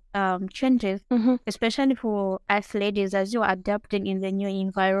also changes, especially for us ladies as you're adapting in the new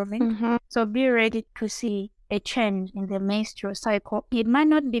environment. So be ready to see a change in the menstrual cycle. It might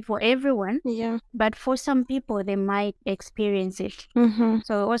not be for everyone, Yeah. but for some people, they might experience it.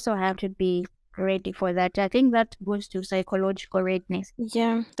 So also have to be ready for that. I think that goes to psychological readiness.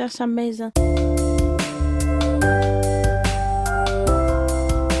 Yeah. That's amazing.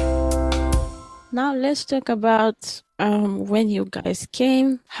 Now let's talk about when you guys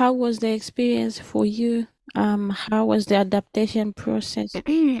came. How was the experience for you? How was the adaptation process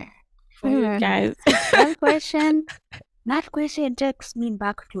for you guys? That question takes me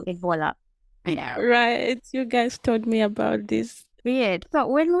back to Ebola. Right. You guys told me about this. Weird. So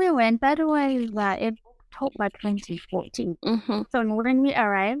when we went, that was in October 2014. So when we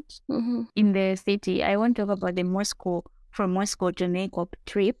arrived in the city, I won't talk about the from Moscow to Makeup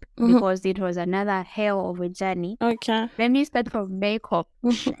trip because it was another hell of a journey. Okay. Let me start from Makeup.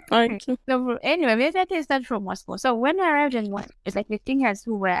 Okay. So anyway, let me start from Moscow. So when I arrived in Moscow, it's like the singers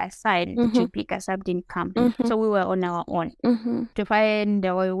who were assigned to pick us up didn't come. So we were on our own to find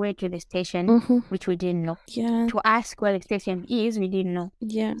our way to the station, which we didn't know. Yeah. To ask where the station is, we didn't know.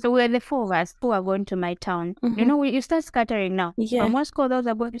 Yeah. So we were the four of us who are going to my town. You know, you start scattering now. Yeah. From Moscow, those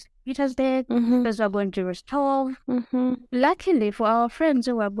are going to St. Petersburg, those are going to Rostov. Luckily for our friends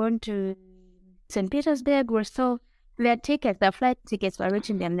who were going to St. Petersburg, Rostov, their flight tickets were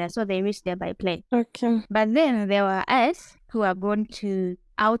reaching them there, so they reached there by plane. Okay. But then there were us who are going to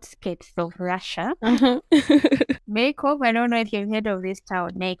outskirts of Russia. Makeup, I don't know if you've heard of this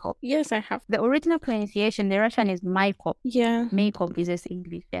town, Makeup. Yes, I have. The original pronunciation, the Russian is Makeup. Yeah. Makeup is just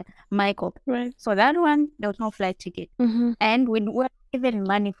English there. Makeup. Right. So that one, there was no flight ticket. And we weren't given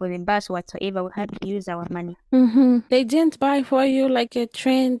money for the bus whatsoever. We had to use our money. They didn't buy for you like a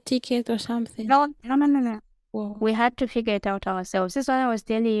train ticket or something? No. Whoa. We had to figure it out ourselves. This is why I was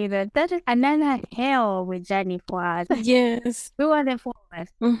telling you that is another hell of a journey for us. Yes. We were the four of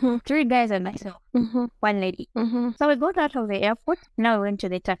us. 3 guys and myself. 1 lady. So we got out of the airport. Now we went to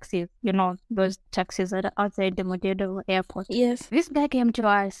the taxis. You know, those taxis that are outside the Modelo airport. Yes. This guy came to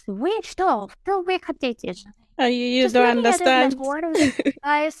us. Wait, stop. Don't wait at it. You Just don't looking at us understand. like, what do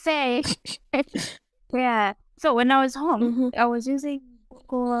I say? Yeah. So when I was home, I was using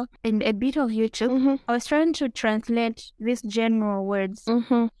Google and a bit of YouTube. I was trying to translate these general words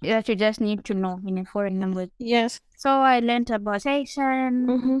that you just need to know in a foreign language. Yes. So I learned about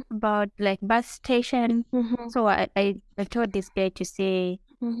station, about like bus station. So I told this guy to say,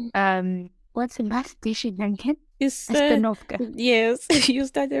 what's a bus station again? It's Astanovka. yes. You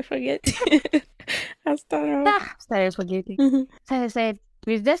started forgetting. Started forgetting. Mhm. So I said,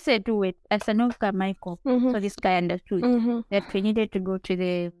 we just said to it, Astanovka Michael. Mhm. So this guy understood Mhm. that we needed to go to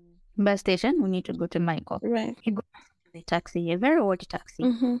the bus station. We need to go to Michael. Right. He got to the taxi, a very old taxi.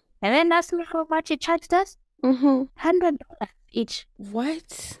 Mhm. And then asked me how much he charged us. Mhm. $100 each.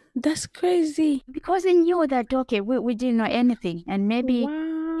 What? That's crazy. Because he knew that, okay, we didn't know anything. And maybe he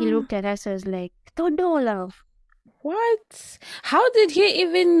Wow. looked at us as like, $2. What? How did he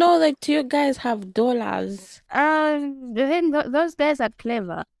even know that you guys have dollars? Then those guys are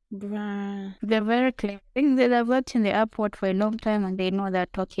clever. Bruh. They're very clever. I think they've worked in the airport for a long time and they know that,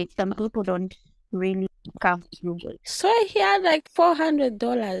 okay, some people don't really come through. So he had like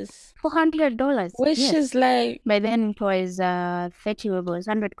 $400, $400. which yes. is like By then it was 30 rubles,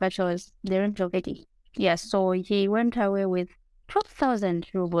 100 kwacha was the range of 80. Yeah, so he went away with 12,000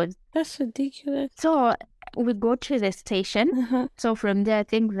 rubles. that's ridiculous. So we go to the station. Uh-huh. So from there, I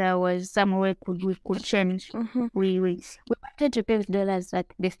think there was somewhere we could change. Mhm. We wanted to pay with dollars at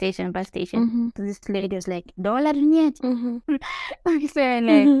the station, bus station. Mhm. So this lady was like, $1 yet? Mhm. So like,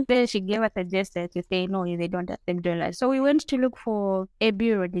 Mhm. then she gave us a gesture to say, no, they don't accept dollars. So we went to look for a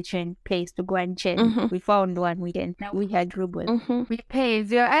bureau de change place to go and change. Mhm. We found one weekend. Now we had rubles. Mhm. We paid.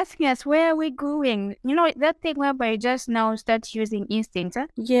 They're asking us, where are we going? You know, that thing whereby you just now start using instinct. Huh?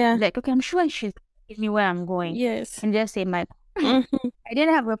 Yeah. Like, okay, I'm sure she's give me where I'm going. Yes. And just say, my, Mhm. I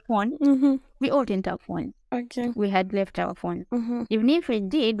didn't have a phone. Mhm. We all didn't have phones. Okay. We had left our phones. Mhm. Even if we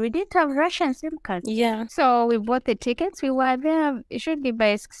didn't have Russian SIM cards. Yeah. So we bought the tickets. We were there, it should be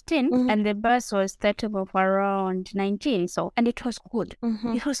by 16, Mhm. and the bus was starting off around 19. So, and it was cold.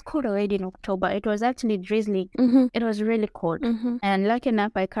 Mhm. It was cold already in October. It was actually drizzling. Mhm. It was really cold. Mhm. And lucky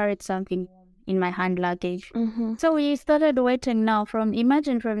enough, I carried something in my hand luggage. Mhm. So we started waiting now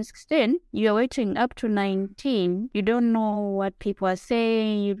imagine from 16, you're waiting up to 19. You don't know what people are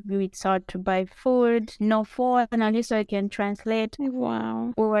saying. It's hard to buy food, no phone, at least I can translate.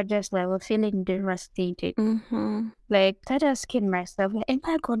 Wow. We were just like, we're feeling devastated. Mhm. Like, started asking myself, like, am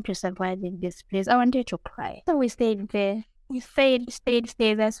I going to survive in this place? I wanted to cry. So we stayed there. We stayed.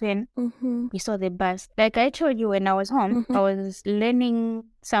 That's when Mhm. we saw the bus. Like I told you when I was home, Mhm. I was learning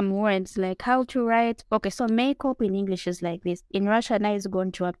some words like how to write. Okay, so makeup in English is like this. In Russian, now it's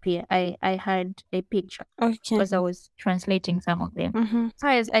going to appear. I had a picture Okay. because I was translating some of them. Mhm. So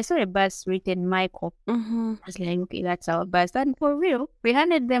I saw a bus written makeup. Mhm. I was like, okay, that's our bus. And for real, we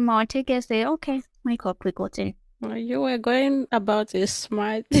handed them our tickets. Say, okay, makeup, we got in. Well, you were going about it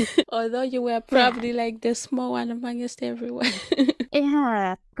smart, although you were probably like the small one amongst everyone.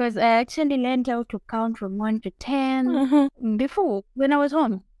 Yeah, because I actually learned how to count from 1 to 10 Mhm. before when I was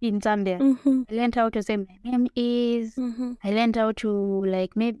home in Zambia. Mhm. I learned how to say my name is. Mhm. I learned how to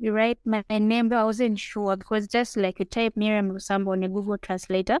like maybe write my name, but I wasn't sure because just like you type Mirriam Lusambo on a Google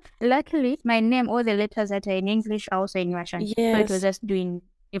Translator. Luckily, my name, all the letters that are in English are also in Russian. So it was Yes. just doing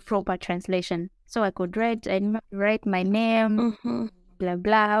a proper translation. So I could write my name, Mhm. blah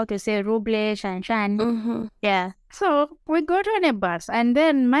blah, how to say ruble, shan. Mhm. Yeah. So we got on a bus and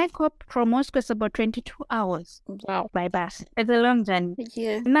then my cop from Moscow is about 22 hours Wow. by bus. It's a long journey.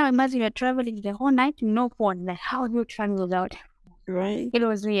 Yeah. Now imagine you're traveling the whole night, no phone. Like how do you travel without? Right. It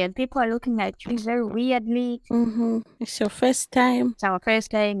was weird. People are looking at you very weirdly. Mhm. It's your first time. It's our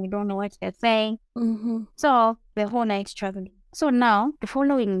first time. We don't know what they're saying. Mhm. So the whole night traveling. So now the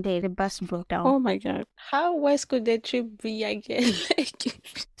following day the bus broke down. Oh my God. How worse could the trip be again? Like.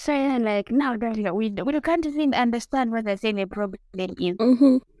 So I'm like now that we can't even understand what they're saying the problem is.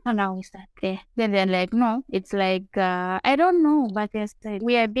 Mhm. So now we start there. Then they're like, no, it's like I don't know, but they said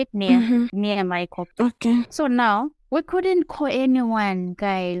we are a bit near my cop. Okay. So now we couldn't call anyone,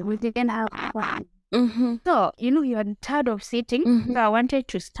 guys. We didn't have fun. Mhm. So, you're tired of sitting. Mhm. So I wanted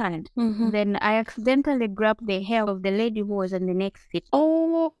to stand. Mhm. Then I accidentally grabbed the hair of the lady who was in the next seat.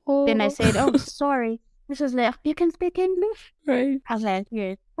 Oh. Then I said, oh, sorry. This was like, you can speak English? Right. I was like,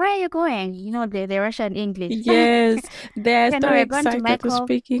 yes. Where are you going? The Russian English. Yes. They're You so know, we're going to excited to Michael.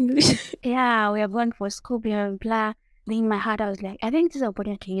 speak English. Yeah, we are going for school, blah, blah, blah. Then in my heart, I was like, I think this is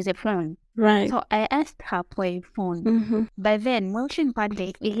opportunity to use a phone. Right. So I asked her for a phone. Mhm. By then, Wilson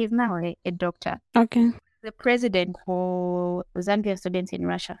Pandey, he's now a doctor. Okay. The president for Zambian students in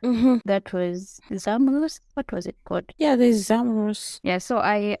Russia. Mhm. That was Zamrus. What was it called? Yeah, there's Zamros. Yeah, so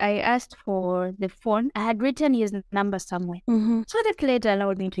I asked for the phone. I had written his number somewhere. Mhm. So the lady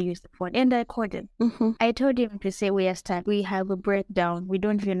allowed me to use the phone and I called him. Mhm. I told him to say we are stuck. We have a breakdown. We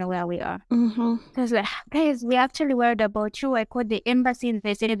don't even know where we are. Mhm. I was like, guys, we're actually worried about you. I called the embassy and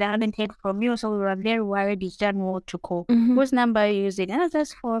they said they hadn't heard from you. So we were very worried. We didn't know what to call. Mhm. Whose number are you using? And I was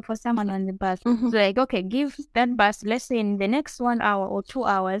just for someone on the bus. Mhm. So like, okay, give that bus, let's say in the next 1 hour or 2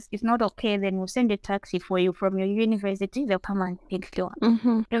 hours, it's not okay, then we'll send a taxi for you from your university. They'll come and pick you up.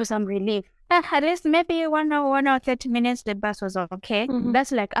 There was some relief. At least maybe 1 hour, 1 hour, 30 minutes, the bus was okay.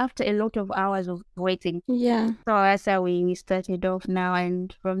 That's like after a lot of hours of waiting. Yeah. So that's how we started off now.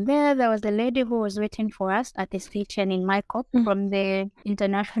 And from there was a lady who was waiting for us at the station in Mycop from the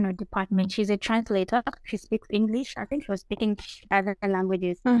international department. She's a translator. She speaks English. I think she was speaking other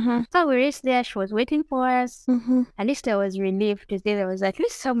languages. So we reached there. She was waiting for us. At least I was relieved to say there was at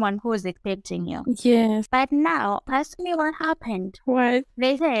least someone who was expecting you. Yes. But now, ask me what happened. What?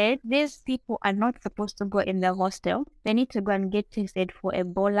 They said these people are not supposed to go in the hostel. They need to go and get tested for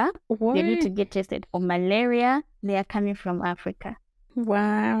Ebola. What? They need to get tested for malaria. They are coming from Africa.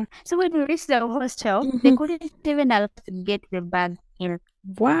 Wow. So when we reached the hostel, they couldn't even allow us to get the bag in.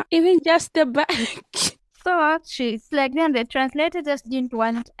 Wow. Even just the back. So it's like then the translator just didn't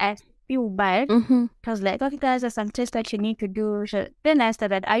want us to feel bad. It was like, okay, guys, there's some tests that you need to do. So then I asked her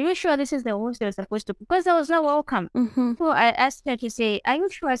that, are you sure this is the hostel we're supposed to? Because I was not welcome. So I asked her to say, are you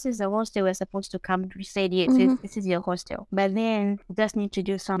sure this is the hostel we're supposed to come to? She said, yes, this is your hostel. But then we just need to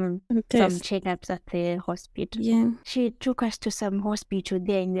do some checkups at the hospital. Yeah. She took us to some hospital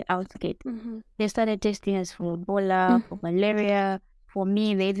there in the outskirts. They started testing us for Ebola, for malaria. For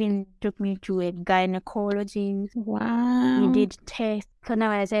me, they even took me to a gynecologist. Wow. He did tests. So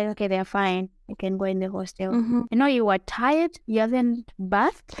now I said, okay, they're fine. You can go in the hostel. You know, you were tired. You haven't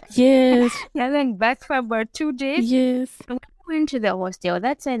bathed. Yes. You haven't bathed for about 2 days. Yes. So we went to the hostel.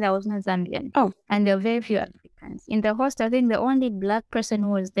 That side, I was not Zambian. Oh. And there were very few Africans. In the hostel, I think the only black person who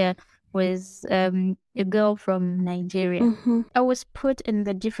was there was a girl from Nigeria. I was put in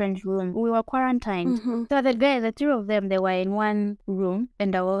the different room. We were quarantined. So the three of them, they were in one room,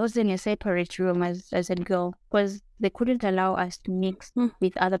 and I was in a separate room as a girl, because they couldn't allow us to mix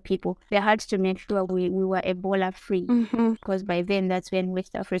with other people. They had to make sure we were Ebola free, because by then that's when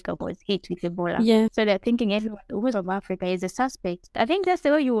West Africa was hit with Ebola. Yeah. So they're thinking everyone who was from Africa is a suspect. I think that's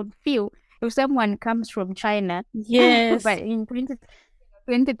the way you would feel if someone comes from China. Yes. But in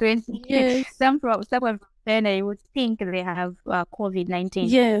 2020, Yes. someone from China, you would think they have COVID-19.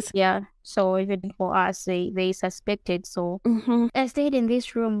 Yes. Yeah. So even for us, they suspected. So I stayed in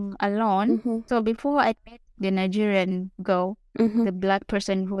this room alone. So before I met the Nigerian girl, the black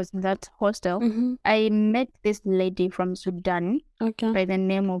person who was in that hostel, I met this lady from Sudan by the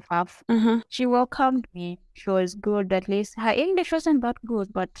name of Af. She welcomed me. She was good. At least her English wasn't that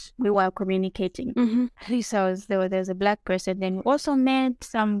good, but we were communicating. At least there was a black person. Then we also met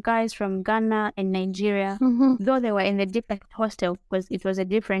some guys from Ghana and Nigeria, though they were in the different hostel, because it was a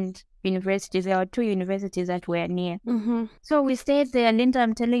different universities. There were 2 universities that were near. So we stayed there. Linda,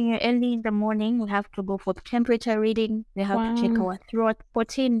 I'm telling you, early in the morning, we have to go for temperature reading. They have to check our throat.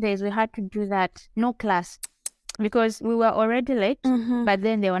 14 days, we had to do that. No class. Because we were already late, but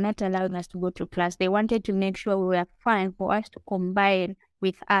then they were not allowing us to go to class. They wanted to make sure we were fine for us to combine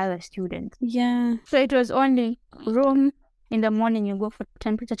with other students. Yeah. So it was only room. In the morning, you go for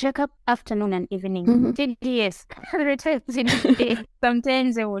temperature checkup, afternoon and evening. TDS.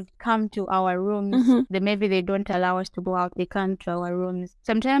 Sometimes they would come to our rooms. Maybe they don't allow us to go out. They come to our rooms.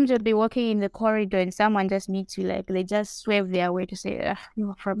 Sometimes you'll be walking in the corridor and someone just meets you, like they just swerve their way to say, you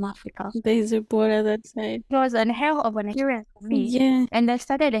are from Africa. There's a border that side. It was a hell of an experience for me. Yeah. And I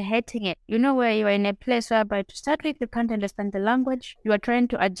started hating it. You know, where you are in a place where, but to start with, you can't understand the language. You are trying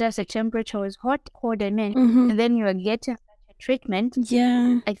to adjust. The temperature was hot, cold, and and then you are getting treatment.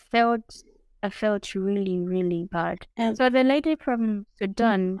 Yeah. I felt really, really bad. So the lady from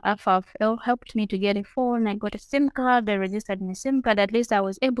Sudan, Afaf, helped me to get a phone. I got a SIM card. They registered my SIM card. At least I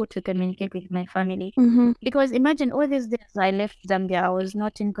was able to communicate with my family. Because imagine all these days I left Zambia, I was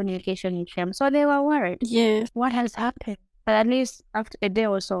not in communication with them. So they were worried. Yes. What has happened? But at least after a day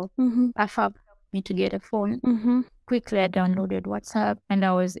or so, Afaf helped me to get a phone. Quickly I downloaded WhatsApp and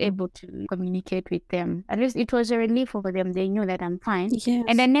I was able to communicate with them. At least it was a relief for them. They knew that I'm fine. Yes.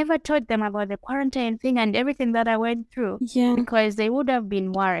 And I never told them about the quarantine thing and everything that I went through. Yeah. Because they would have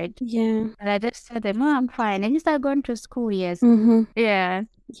been worried. Yeah. And I just said them, I'm fine. And you start going to school, yes. Yeah.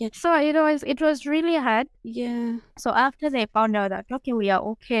 Yeah. So it was really hard. Yeah. So after they found out that, okay, we are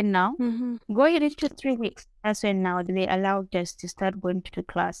okay now, going into 3 weeks, that's when now they allowed us to start going to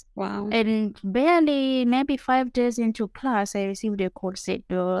class. Wow. And barely, maybe 5 days into class, I received a call saying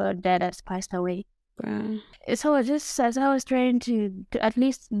your dad has passed away. Wow. So just as I was trying to at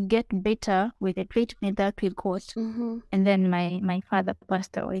least get better with the treatment that we got, Mm-hmm. and then my father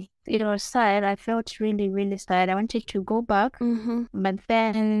passed away. It was sad. I felt really, really sad. I wanted to go back, Mm-hmm. but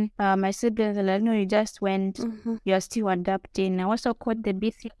then my siblings were like, no, you just went. Mm-hmm. You're still adapting. I also called the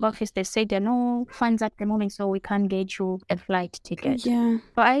BC office. They said there are no funds at the moment, so we can't get you a flight ticket. Yeah.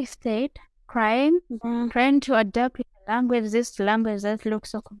 So I stayed crying, Wow. trying to adapt with the language. This language that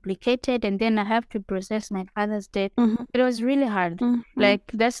looks so complicated, and then I have to process my father's death. Mm-hmm. It was really hard. Mm-hmm. Like,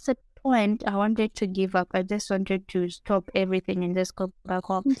 that's the point. I wanted to give up. I just wanted to stop everything and just go back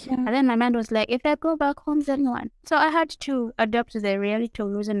home. Yeah. And then my mind was like, if I go back home, then what? So I had to adapt to the reality of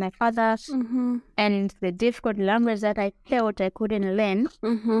losing my father Mm-hmm. and the difficult language that I felt I couldn't learn.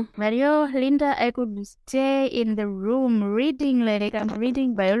 Mm-hmm. But Linda, I could stay in the room reading like I'm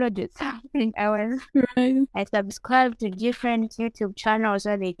reading biology. Right. I subscribed to different YouTube channels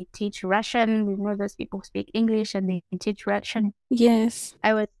where they teach Russian. We know those people speak English and they teach Russian. Yes.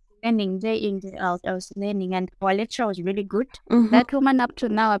 I was learning day in, day out. I was learning, and our lecturer was really good. Mm-hmm. That woman, up to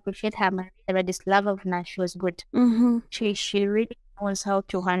now, I appreciate her. This love of her, she was good. Mm-hmm. She really knows how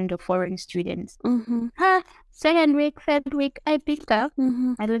to handle foreign students. Mm-hmm. Second week, third week, I picked up.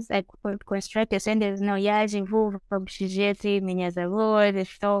 Mm-hmm. At least I could construct a sentence. No, yaji vu from shijeti minyazavod.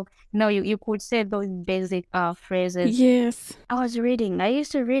 So no, you could say those basic phrases. Yes. I was reading. I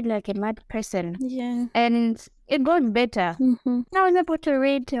used to read like a mad person, Yeah. and it got better. Mm-hmm. I was able to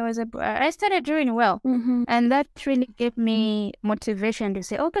read. I started doing well. Mm-hmm. And that really gave me motivation to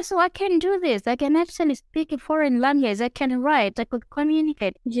say, okay, so I can do this. I can actually speak a foreign language. I can write. I could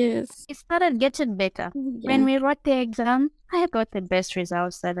communicate. Yes. It started getting better. Yeah. When we wrote the exam, I got the best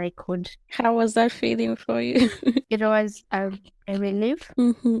results that I could. How was that feeling for you? It was a relief.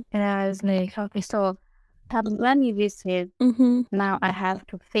 Mm-hmm. And I was like, okay, so I'm learning this is Mm-hmm. now I have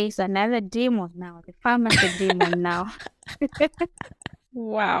to face another demon now, the pharmacy demon now.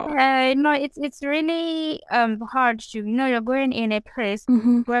 Wow. No, it's really hard to, you're going in a place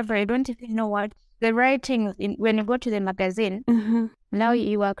Mm-hmm. wherever you don't even know what the writing when you go to the magazine. Mm-hmm. Now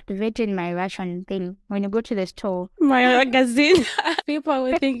you are activating my Russian thing. When you go to the store, My magazine. People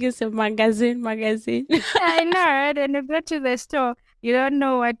will think it's a magazine. I know, right? When you go to the store, you don't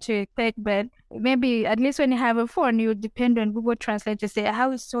know what to expect, but maybe at least when you have a phone, you depend on Google Translate to say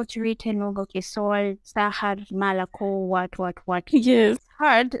how is salt written. Okay, salt, sahar, malako, what. Yes.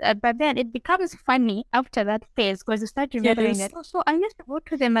 Hard, but then it becomes funny after that phase because you start remembering Yes. that. Oh, so I used to go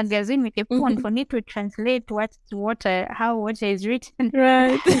to the magazine with a phone Mhm. for me to translate how water is written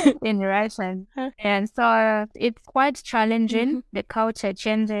Right. in Russian, Huh. and so it's quite challenging. Mhm. The culture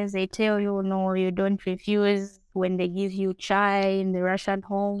changes. They tell you no, you don't refuse. When they give you chai in the Russian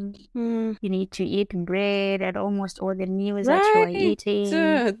home, Mm. you need to eat bread and almost all the meals that you are Right. eating.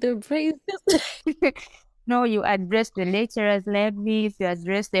 The brain. No, you address the lecturers like this, you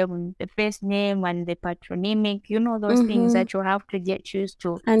address them with the first name and the patronymic, those things Mhm. that you have to get used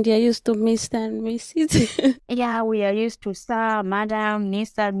to. And you're used to Mr. and Mrs. Yeah, we are used to sir, madam,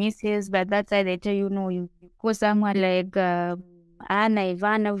 Mr., Mrs., but that's why they tell you, no, you call someone like Anna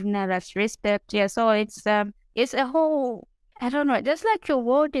Ivanovna, that's respect. Yeah, so it's a whole, I don't know, just like your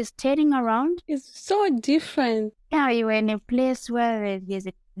world is turning around. It's so different. Yeah, you're in a place where there's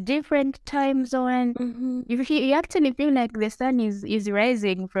a different time zone. Mm-hmm. You actually feel like the sun is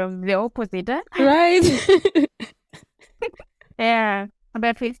rising from the opposite. Huh? Right. Yeah,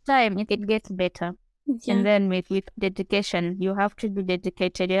 but with time it gets better. Yeah. And then with dedication, you have to be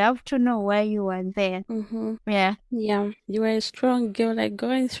dedicated. You have to know why you are there. Mm-hmm. Yeah, Yeah. You were a strong girl, like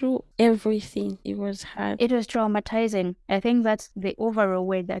going through everything. It was hard. it was traumatizing. I think that's the overall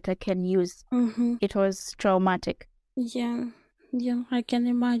word that I can use. Mm-hmm. It was traumatic. Yeah. Yeah, I can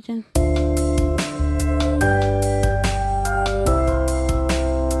imagine.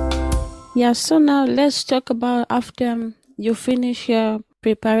 Yeah, so now let's talk about after you finish your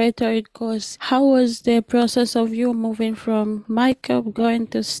preparatory course. How was the process of you moving from makeup going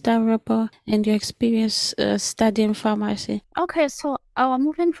to Stavropol and your experience studying pharmacy? Okay, so our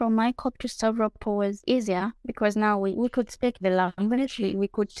moving from Mycop to Stavropol was easier because now we could speak the language. We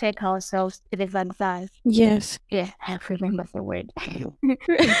could take ourselves to the vokzal. Yes. Yeah, I remember the word. We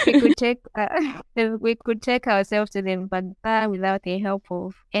could take ourselves to the vokzal without the help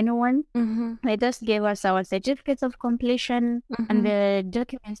of anyone. Mm-hmm. They just gave us our certificates of completion and the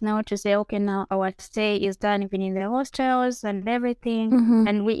documents now to say, okay, now our stay is done even in the hostels and everything. Mm-hmm.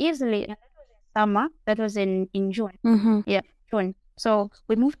 And we easily, and that was in summer, that was in June. Mm-hmm. Yeah, June. So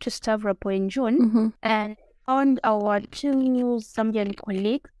we moved to Stavropol in June Mm-hmm. and found our two Zambian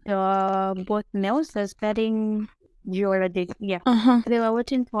colleagues, both males, they're studying you already, yeah. Uh-huh. They were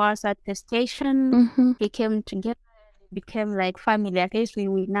waiting for us at the station. Mm-hmm. We came together, became like family. At least we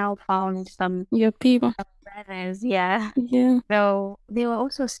now found some Your people. brothers, yeah. Yeah. So they were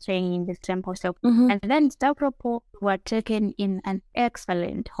also staying in the same hostel. Mm-hmm. And then Stavropol were taken in an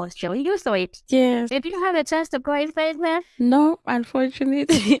excellent hostel. You saw it. Yes. Did you have a chance to go inside there? No,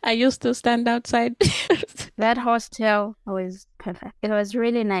 unfortunately, I used to stand outside. That hostel was perfect. It was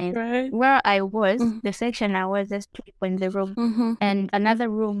really nice. Right. Where I was, Mhm. the section I was, there's 2 people in the room. Mm-hmm. And another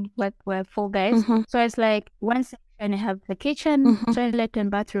room were 4 guys. Mhm. So it's like one section you have the kitchen, Mhm. toilet,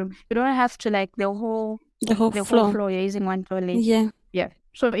 and bathroom. You don't have to like the whole floor. You're using one toilet. Yeah. Yeah.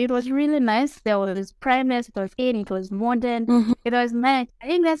 So it was really nice. There was privacy, it was clean, it was modern, Mhm. it was nice. I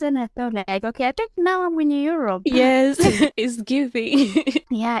think that's when I felt like, okay, I think now I'm in Europe. Yes, it's giving.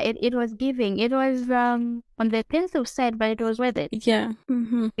 Yeah, it was giving. It was on the expensive side, but it was worth it. Yeah.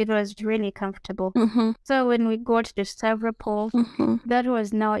 Mm-hmm. It was really comfortable. Mm-hmm. So when we got to Stavropol, Mm-hmm. that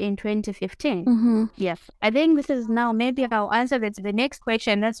was now in 2015. Mm-hmm. Yeah, I think this is now, maybe I'll answer the next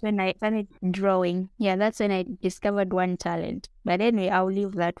question. That's when I started drawing. Yeah, that's when I discovered one talent. But anyway, I'll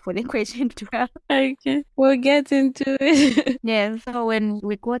leave that for the question 12. Okay, we'll get into it. Yeah, so when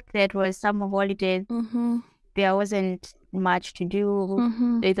we got there, it was summer holidays. Mm-hmm. There wasn't much to do.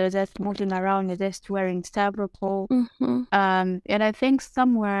 Mm-hmm. It was just moving around, we just wearing Stavropol. Mm-hmm. And I think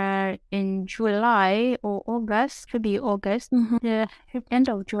somewhere in July or August, could be August, Mm-hmm. the end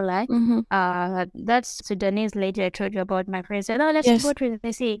of July, Mm-hmm. that Sudanese lady I told you about, my friend said, oh, let's Yes. go to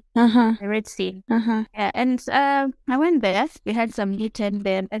the sea, Uh-huh. the Red Sea. Uh-huh. Yeah, and I went there. We had some meeting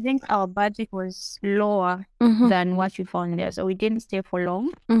there. I think our budget was lower Mm-hmm. than what we found there, so we didn't stay for long.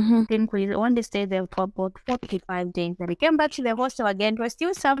 Mm-hmm. I think we only stayed there for about 45 days. And we came back to the hostel again. It was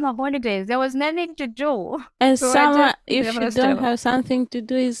still summer holidays. There was nothing to do. And So I summer, just if never you don't stayed. have something to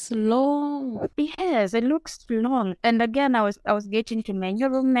do, is long. Yes, it looks long. And again, I was getting to my new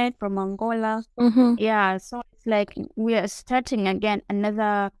roommate from Angola. Mm-hmm. Yeah, so it's like we are starting again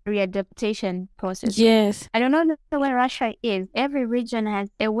another readaptation process. Yes. I don't know the way Russia is. Every region has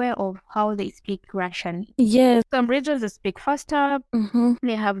a way of how they speak Russian. Yes. Some regions they speak faster. Mm-hmm.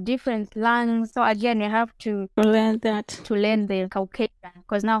 They have different slangs. So again, you have to Learn that. learn the Caucasian,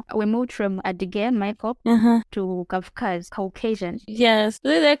 because now we moved from Adige, Michael, Uh-huh. to Kafkaz, Caucasian. Yes.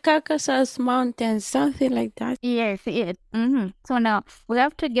 The Caucasus Mountains, something like that. Yes, yes. Mm-hmm. So now we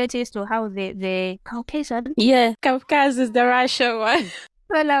have to get used to how the Caucasian. Yeah. Kafkas is the Russian one.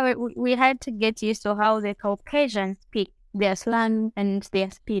 Well, now we had to get used to how the Caucasians speak, their slang and their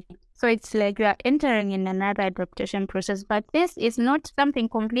speed. So it's like we are entering in another adaptation process. But this is not something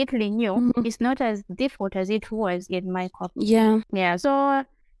completely new. Mhm. It's not as difficult as it was in Michael. Yeah. Yeah. So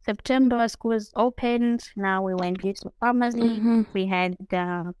September schools opened. Now we went to pharmacy. Mm-hmm. We had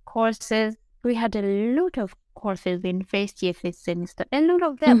courses. We had a lot of courses in first year, first semester. A lot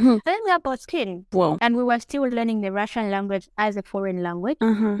of them. Mm-hmm. Then we were about 10. Wow. And we were still learning the Russian language as a foreign language.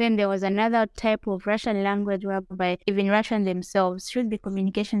 Uh-huh. Then there was another type of Russian language whereby even Russian themselves should be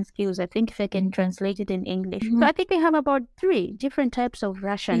communication skills. I think if I can translate it in English. Mhm. So I think we have about 3 different types of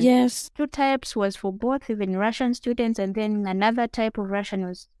Russian. Yes. 2 types was for both even Russian students, and then another type of Russian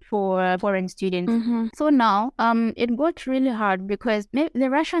was for foreign students. Mm-hmm. So now it got really hard because the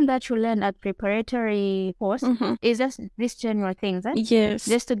Russian that you learn at preparatory course Mm-hmm. is just these general things, Yes.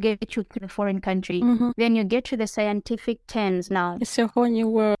 just to get you to the foreign country. Mm-hmm. Then you get to the scientific terms now. It's a whole new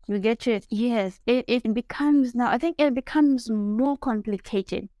world. You get to, yes, it becomes now, I think it becomes more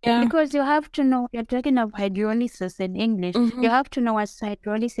complicated. Yeah. Because you have to know, you're talking of hydrolysis in English. Mhm. You have to know what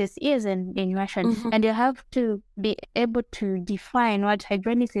hydrolysis is in Russian. Mhm. And you have to be able to define what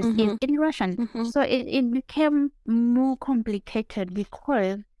hydrolysis is Mhm. in Russian. Mhm. So it became more complicated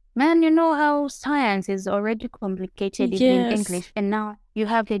because, man, you know how science is already complicated in Yes. English. And now you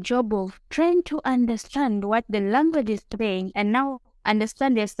have the job of trying to understand what the language is saying and now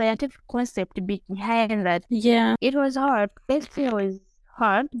understand the scientific concept behind that. Yeah. It was hard. First year was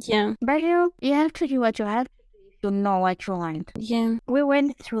hard. Yeah. But you have to do what you have to do if you know what you want. Yeah. We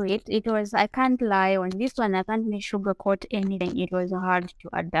went through it. It was, I can't lie on this one, I can't sugarcoat anything. It was hard to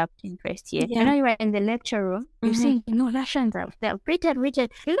adapt in first year. Yeah. You know, you were in the lecture room, you Mhm. see, Russians are, they're rigid.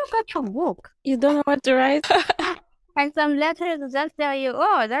 You look at your book. You don't know what to write. And some lecturers will just tell you,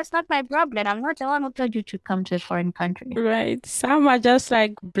 oh, that's not my problem. I'm not the one who told you to come to a foreign country. Right. Some are just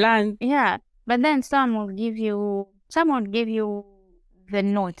like bland. Yeah. But then someone will give you the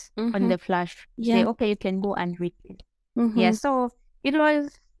notes on Mhm. the flash. Yeah. Say, okay, you can go and read it. Mhm. Yeah, so it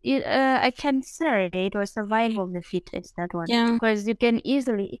was, I can say it was survival of the fittest, that one. Yeah. Because you can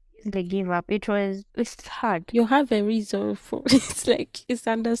easily give up. It's hard. You have a reason for it's like it's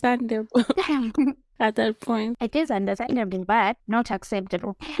understandable. at that point. It is understandable, but not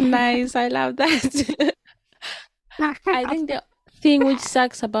acceptable. Nice. I love that. I think the thing which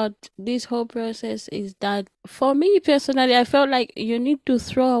sucks about this whole process is that for me personally, I felt like you need to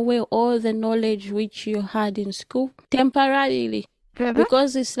throw away all the knowledge which you had in school temporarily.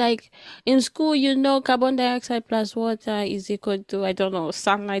 Because it's like in school, carbon dioxide plus water is equal to, I don't know,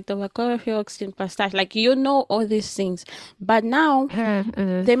 sunlight over chlorophyll, oxygen plus that. Like, all these things. But now,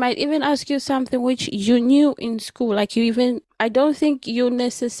 they might even ask you something which you knew in school. Like, I don't think you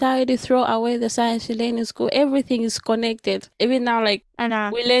necessarily throw away the science you learn in school. Everything is connected. Even now, like,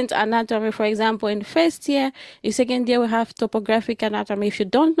 we learned anatomy, for example, in first year. In second year, we have topographic anatomy. If you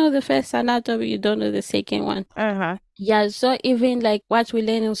don't know the first anatomy, you don't know the second one. Yeah, so even like what we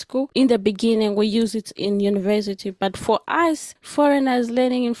learn in school, in the beginning, we use it in university. But for us, foreigners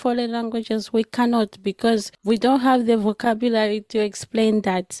learning in foreign languages, we cannot because we don't have the vocabulary to explain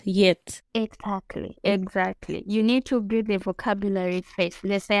that yet. Exactly. You need to build the vocabulary first,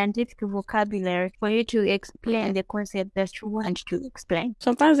 the scientific vocabulary, for you to explain the concept that you want to explain.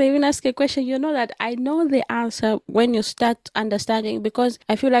 Sometimes I even ask a question, that I know the answer when you start understanding, because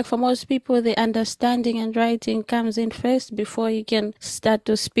I feel like for most people, the understanding and writing comes in first before you can start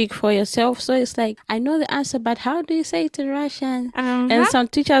to speak for yourself. So it's like, I know the answer, but how do you say it in Russian? And some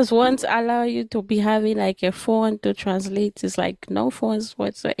teachers won't allow you to be having like a phone to translate. It's like no phones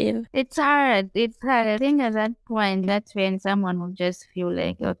whatsoever. It's hard. I think at that point, that's when someone will just feel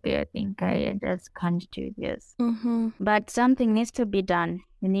like, okay, I think I just can't do this. But something needs to be done.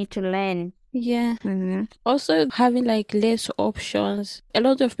 You need to learn. Yeah. Also, having like less options. A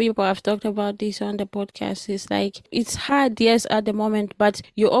lot of people have talked about this on the podcast. It's like, it's hard, yes, at the moment, but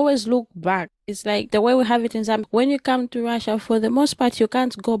you always look back. It's like the way we have it in Zambia. When you come to Russia, for the most part, you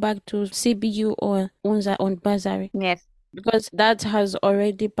can't go back to CBU or UNZA on bursary. Yes. Because that has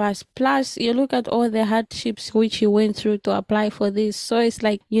already passed. Plus, you look at all the hardships which you went through to apply for this. So it's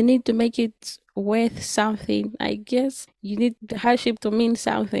like you need to make it worth something. I guess you need the hardship to mean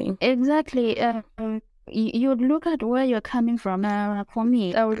something. Exactly. You would look at where you're coming from. For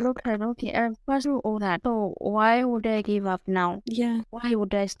me, I would look at, okay, I've passed through all that. So why would I give up now? Yeah. Why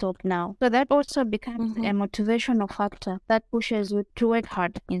would I stop now? So that also becomes a motivational factor that pushes you to work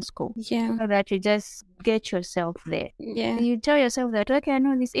hard in school. Yeah. So that you just get yourself there. Yeah. You tell yourself that, okay, I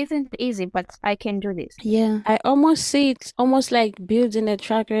know this isn't easy, but I can do this. Yeah. I almost see it almost like building a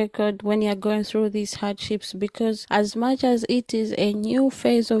track record when you're going through these hardships, because as much as it is a new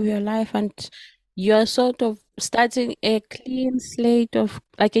phase of your life and you're sort of starting a clean slate of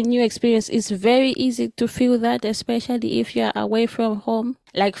like a new experience, it's very easy to feel that, especially if you're away from home,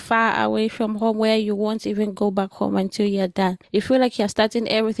 like far away from home, where you won't even go back home until you're done. You feel like you're starting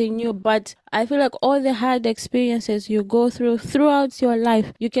everything new, but I feel like all the hard experiences you go through throughout your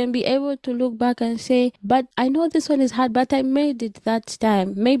life, you can be able to look back and say, but I know this one is hard, but I made it that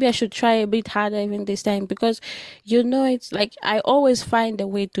time. Maybe I should try a bit harder even this time, because it's like I always find a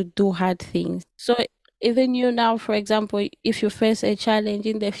way to do hard things. So even you now, for example, if you face a challenge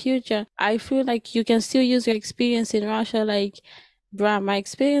in the future, I feel like you can still use your experience in Russia. Like, bruh, my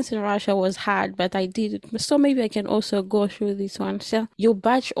experience in Russia was hard, but I did it. So maybe I can also go through this one. So you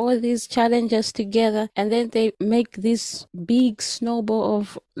batch all these challenges together, and then they make this big snowball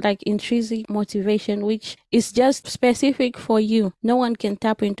of like intrinsic motivation, which is just specific for you. No one can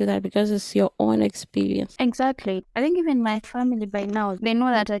tap into that because it's your own experience. Exactly. I think even my family by now, they know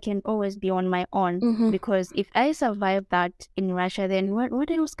that I can always be on my own, because if I survive that in Russia, then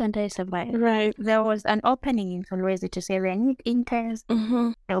what else can't I survive? Right. There was an opening in Solwezi to say they need interns.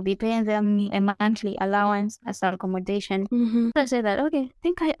 They'll be paying them a monthly allowance as accommodation. So I said that, okay, I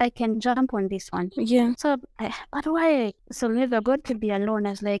think I can jump on this one. Yeah. So, but why Solwezi are going to be alone?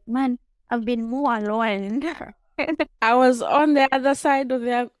 I was like, man, I've been more alone. I was on the other side of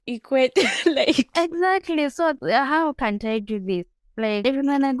the equator. Like, exactly. So how can't I do this? Like, even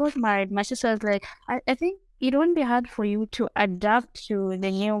when I got married, my sister was like, I think it won't be hard for you to adapt to the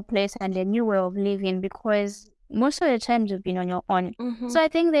new place and the new way of living, because most of the time you've been on your own. So I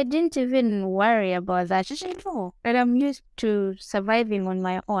think they didn't even worry about that. She said, no, that I'm used to surviving on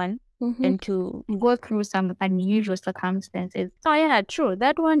my own. And to go through some unusual circumstances. So yeah, true.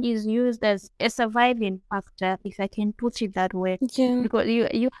 That one is used as a surviving factor, if I can put it that way. Yeah. Because you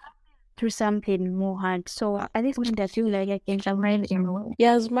have through something more hard. So at this point I feel like I can survive in a way.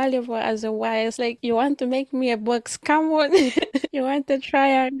 Yeah, as malleable as a wire. It's like, you want to make me a box, come on. You want to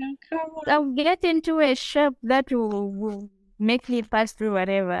try out now, come on. I'll get into a shape that will make me pass through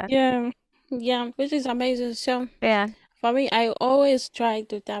whatever. Yeah, which is amazing. So yeah, for me, I always try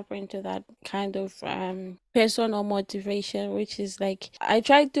to tap into that kind of personal motivation, which is like, I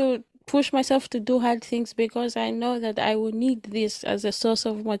try to push myself to do hard things because I know that I will need this as a source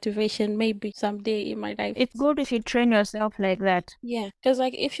of motivation maybe someday in my life. It's good if you train yourself like that. Yeah, because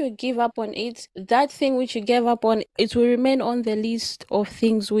like if you give up on it, that thing which you gave up on, it will remain on the list of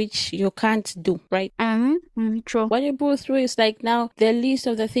things which you can't do, right? True. What you go through is like now the list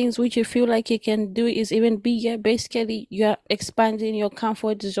of the things which you feel like you can do is even bigger. Basically, you're expanding your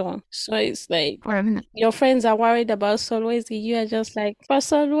comfort zone. So it's like your friends are worried about Solwezi. You are just like, for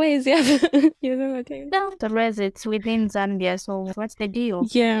Solwezi, you know what I mean? No, the rest it's within Zambia, so what's the deal?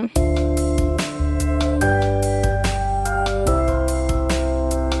 Yeah.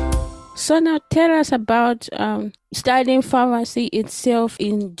 So now tell us about studying pharmacy itself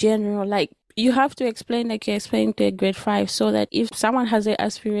in general. Like you have to explain like you're explaining to a grade 5 so that if someone has an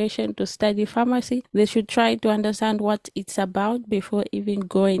aspiration to study pharmacy, they should try to understand what it's about before even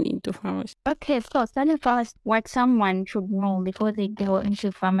going into pharmacy. Okay, so studying pharmacy, what someone should know before they go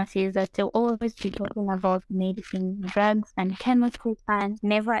into pharmacy is that they'll always be talking about medicine, drugs, and chemistry and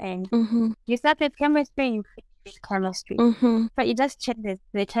never end. You start with chemistry, you finish with chemistry. But you just check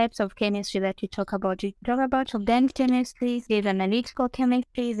the types of chemistry that you talk about. You talk about organic chemistry, there's analytical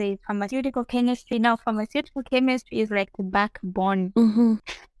chemistry, there's pharmaceutical chemistry. Now, pharmaceutical chemistry is like the backbone.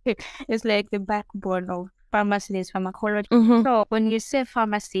 It's like the backbone of pharmacy is pharmacology. So when you say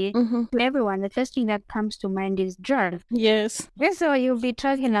pharmacy, to everyone, the first thing that comes to mind is drugs. Yes. So you'll be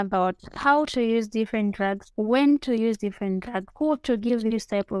talking about how to use different drugs, when to use different drugs, who to give this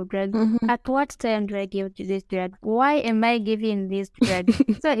type of drug, at what time do I give this drug, why am I giving this drug?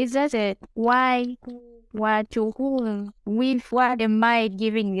 So it's just a why, what, to whom, with what am I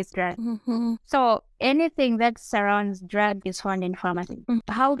giving this drug? So anything that surrounds drug is found in pharmacy.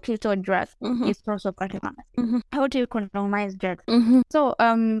 How to store drugs is also part of pharmacy. How to economize drugs. So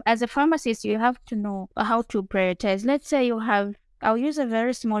as a pharmacist, you have to know how to prioritize. Let's say you have, I'll use a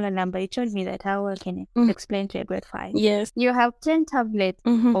very smaller number. You told me that. How can I explain to a grade 5? Yes. You have 10 tablets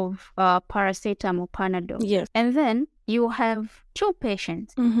of paracetamol, Panadol. Yes. And then you have 2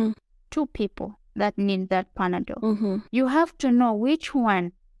 patients, 2 people that need that Panadol. You have to know which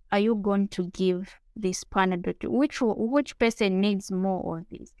one are you going to give this Panadol to, which person needs more of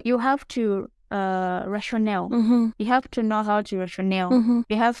this. You have to rationale. You have to know how to rationale.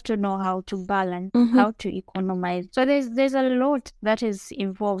 You have to know how to balance, how to economize. So there's a lot that is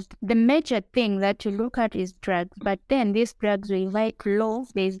involved. The major thing that you look at is drugs, but then these drugs will invite law.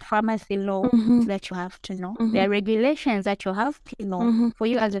 There's pharmacy law that you have to know. There are regulations that you have to know for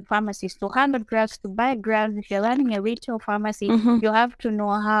you as a pharmacist to handle drugs, to buy drugs. If you're running a retail pharmacy, you have to know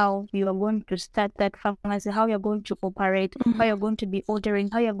how you are going to start that pharmacy, how you're going to operate, how you're going to be ordering,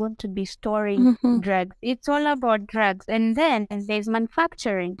 how you're going to be storing drugs. It's all about drugs. And then there's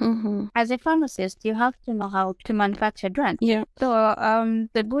manufacturing. As a pharmacist, you have to know how to manufacture drugs. Yeah. So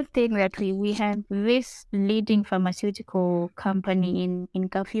the good thing that we have this leading pharmaceutical company in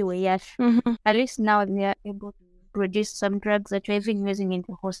Kafue, yes. At least now they are able to produce some drugs that you're even using in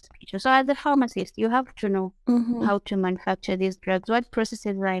the hospital. So as a pharmacist, you have to know how to manufacture these drugs, what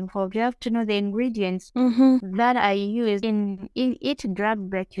processes are involved. You have to know the ingredients that are used in each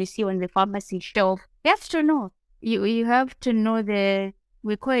drug that you see on the pharmacy shelf. You have to know. You have to know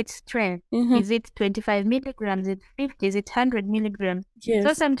we call it strength. Is it 25 milligrams? Is it 50? Is it 100 milligrams? Yes.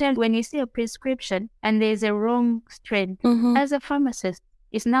 So sometimes when you see a prescription and there's a wrong strength, as a pharmacist,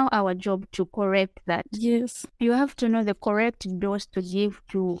 it's now our job to correct that. Yes. You have to know the correct dose to give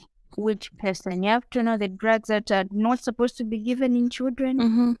to which person. You have to know the drugs that are not supposed to be given in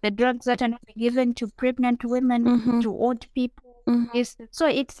children, the drugs that are not given to pregnant women, to old people. So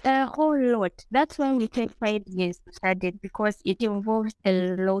it's a whole lot. That's why we take 5 years to study it, because it involves a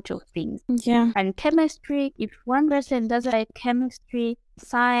lot of things. Yeah. And chemistry, if one person doesn't like chemistry,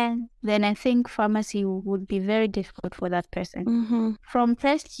 science, then I think pharmacy would be very difficult for that person. From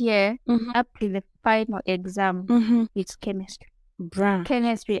first year up to the final exam, it's chemistry.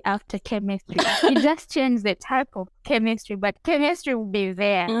 Chemistry after chemistry. You just change the type of chemistry, but chemistry will be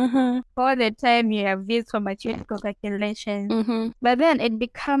there all the time. You have these pharmaceutical calculations, but then it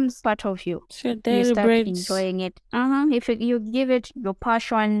becomes part of you. So You start enjoying it. If you give it your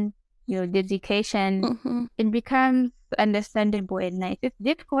passion, your dedication, it becomes understandable and nice. It's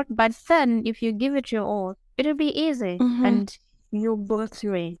difficult, but then if you give it your all, it'll be easy and you go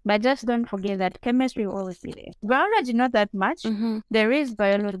through it. But just don't forget that chemistry will always be there. Biology, not that much. There is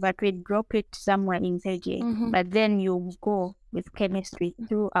biology, but we drop it somewhere in third year. But then you go with chemistry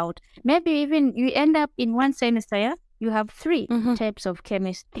throughout. Maybe even you end up in one semester, yeah? You have 3 types of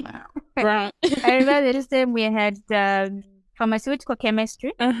chemistry. Right. I remember this time we had pharmaceutical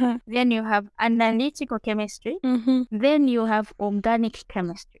chemistry, then you have analytical chemistry, then you have organic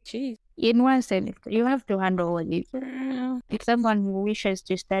chemistry. Jeez. In one semester, you have to handle all this. Wow. If someone who wishes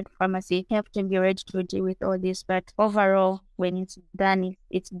to start pharmacy, you have to be ready to deal with all this. But overall, when it's done,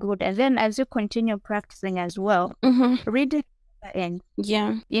 it's good. And then as you continue practicing as well, reading and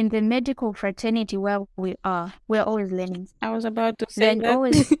in the medical fraternity where we are, we're always learning. I was about to say Then that.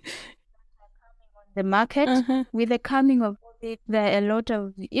 always the market with the coming of it, there are a lot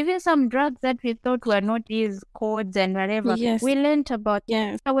of even some drugs that we thought were not these codes and whatever. Yes. We learned about.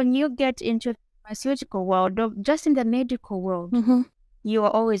 Yes. So when you get into the pharmaceutical world, or just in the medical world, you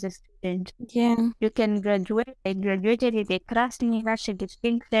are always a student. Yeah. You can graduate. I graduated with a class in Russian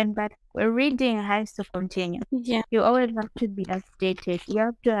distinction, but reading has to continue. Yeah. You always have to be updated. You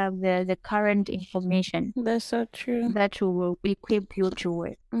have to have the current information That's so true. that will equip you to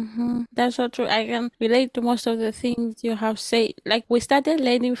work. That's so true. I can relate to most of the things you have said. Like, we started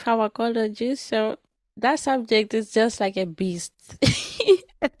learning pharmacology, so that subject is just like a beast.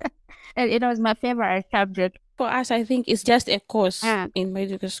 And it was my favorite subject. For us, I think it's just a course in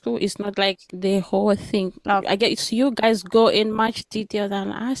medical school. It's not like the whole thing. I guess you guys go in much detail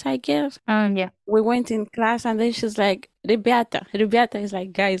than us, I guess. Yeah. We went in class and then she's like, Rебята. Rебята is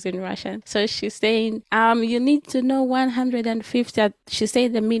like guys in Russian. So she's saying, you need to know 150. She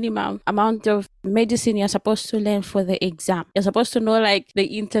said the minimum amount of medicine you're supposed to learn for the exam. You're supposed to know like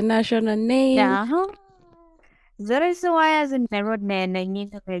the international name. Yeah. That is why as in народное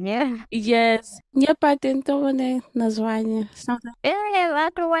наименование. Yes. Не патентованное название. Something.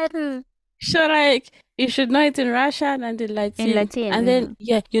 So like you should know it in Russian and in Latin. In Latin. And then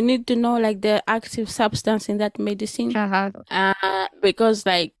you need to know like the active substance in that medicine. Because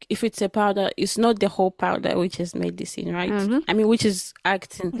like if it's a powder, it's not the whole powder which is medicine, right? I mean, which is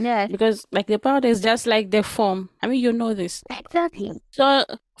acting. Yes. Because like the powder is just like the form. I mean, you know this. Exactly. So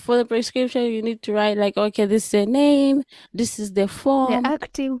for the prescription, you need to write like, okay, this is the name, this is the form. The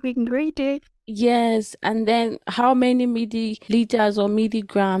active ingredient. Yes, and then how many milliliters or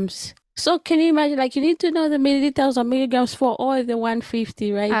milligrams. So can you imagine, like you need to know the milliliters or milligrams for all the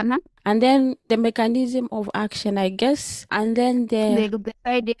 150, right? And then the mechanism of action, I guess. And then the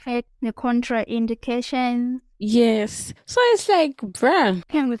side effects, the contraindications. Yes. So it's like, bruh,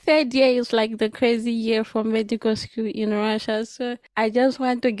 the third year is like the crazy year for medical school in Russia. So I just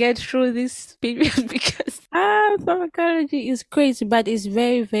want to get through this period because pharmacology is crazy, but it's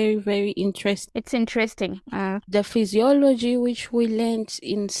very, very, very interesting. It's interesting. The physiology which we learned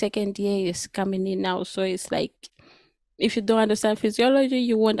in second year is coming in now. So it's like, if you don't understand physiology,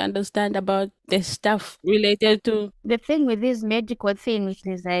 you won't understand about the stuff related to... The thing with these medical things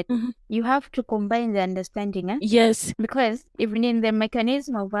is that you have to combine the understanding. Yes. Because even in the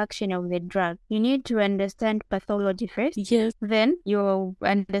mechanism of action of the drug, you need to understand pathology first. Yes. Then you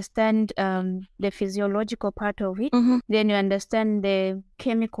understand the physiological part of it. Then you understand the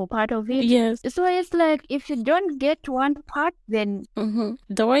chemical part of it. Yes. So it's like, if you don't get one part, then...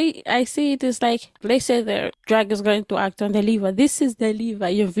 The way I see it is like, let's say the drug is going to act on the liver. This is the liver.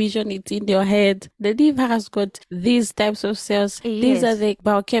 You vision it in your head. The liver has got these types of cells. Yes. These are the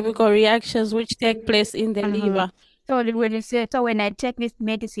biochemical reactions which take place in the liver. So when you say, so when I take this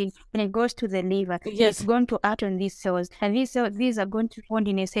medicine, when it goes to the liver, it's going to act on these cells, and these cells, these are going to bond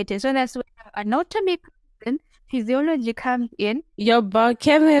in a certain. So that's where anatomy comes in, physiology comes in, your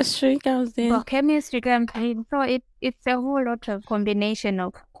biochemistry comes in. Biochemistry comes in. So it's a whole lot of combination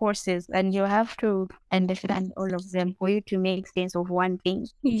of courses, and you have to understand all of them for you to make sense of one thing.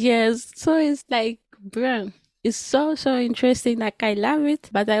 Yes. So it's like, bruh, it's so interesting. Like I love it,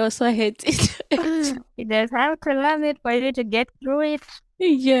 but I also hate it. You just have to learn it for you to get through it.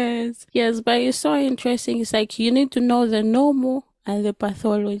 Yes, but it's so interesting. It's like you need to know the normal and the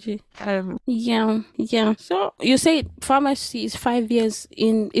pathology. Yeah. So you say pharmacy is 5 years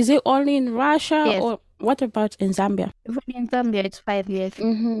in. Is it only in Russia? Yes. Or what about in Zambia? Even in Zambia, it's 5 years.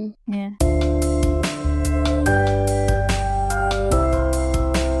 Yeah.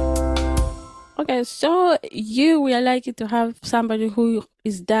 Okay, so we are lucky to have somebody who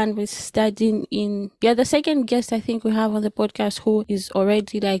is done with studying in... You're the second guest I think we have on the podcast who is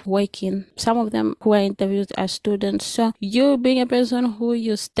already like working. Some of them who are interviewed are students. So you being a person who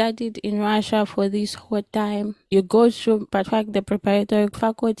you studied in Russia for this whole time, you go through the preparatory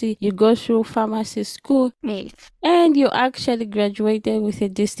faculty, you go through pharmacy school, Yes. and you actually graduated with a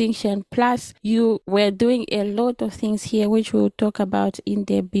distinction. Plus, you were doing a lot of things here, which we'll talk about in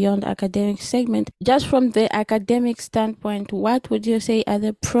the Beyond Academic segment. Just from the academic standpoint, what would you say are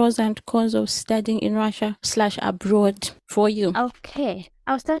the pros and cons of studying in Russia / abroad for you? Okay.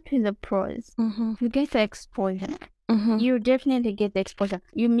 I'll start with the pros. You get the exposure. you definitely get the exposure.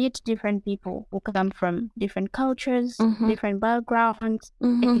 You meet different people who come from different cultures, different backgrounds.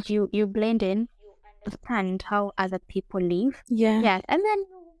 If you blend in, you understand how other people live. Yeah. Yeah, and then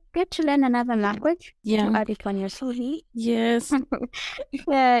you get to learn another language Yeah. to add it on your CV. Yes.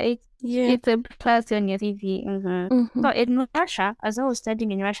 Yeah, Yeah. it's a plus on your CV. So in Russia, as I was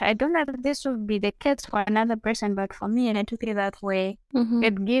studying in Russia, I don't know if this would be the case for another person, but for me, and I took it that way,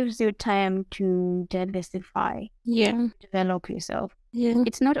 it gives you time to diversify, Yeah. develop yourself. Yeah.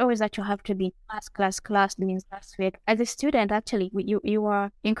 It's not always that you have to be class means class week. As a student, actually, you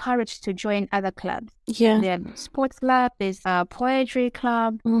are encouraged to join other clubs. Yeah. There are sports club, there's a poetry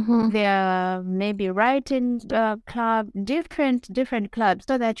club, there are maybe writing club, different clubs,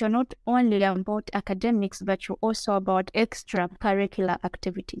 so that you're not only about academics, but you're also about extracurricular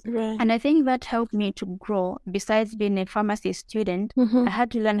activities. Right. And I think that helped me to grow. Besides being a pharmacy student, I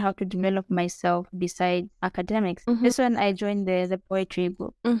had to learn how to develop myself besides academics. That's when I joined the poetry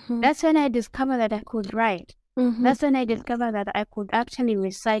group. That's when I discovered that I could write. That's when I discovered that I could actually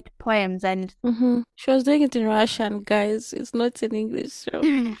recite poems and She was doing it in Russian, guys. It's not in English. So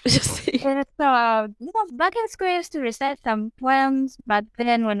just say. And so, back in school, I used to recite some poems, but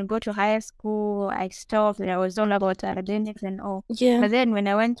then when I go to high school, I stopped. And I was all about academics and all. Yeah. But then when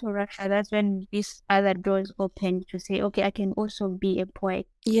I went to Russia, that's when these other doors opened to say, okay, I can also be a poet.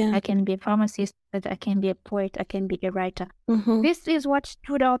 Yeah. I can be a pharmacist, but I can be a poet. I can be a writer. This is what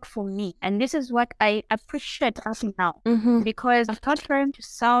stood out for me. And this is what I appreciate up now. Because I'm not trying to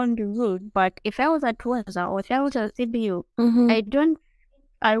sound rude, but if I was at WASA or if I was at CBU,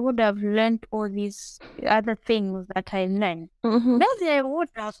 I would have learned all these other things that I learned. Maybe I would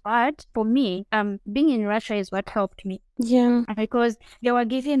have, but for me, being in Russia is what helped me. Yeah. Because they were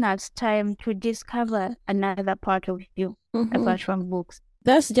giving us time to discover another part of you apart from books.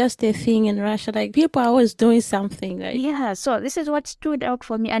 That's just a thing in Russia. Like, people are always doing something. Like, Yeah, so this is what stood out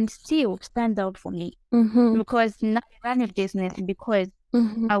for me and still stands out for me. Because now I run a business because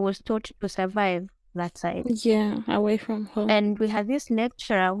I was taught to survive that side. Yeah, away from home. And we had this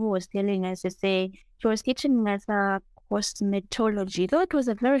lecturer who was telling us to say, she was teaching us cosmetology, though it was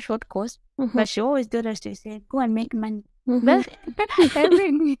a very short course, but she always told us to say, go and make money. But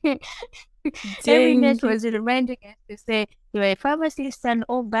every day she was reminding us to say, you're a pharmacist and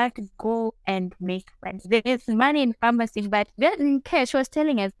all that, go and make money. There is money in pharmacy, but in case she was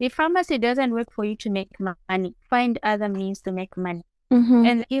telling us, the pharmacy doesn't work for you to make money. Find other means to make money.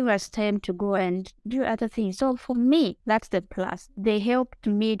 And give us time to go and do other things. So for me, that's the plus. They helped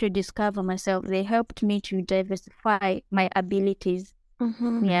me to discover myself. They helped me to diversify my abilities.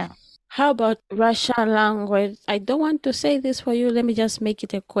 Yeah. How about Russian language? I don't want to say this for you. Let me just make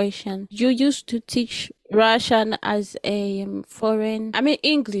it a question. You used to teach Russian as a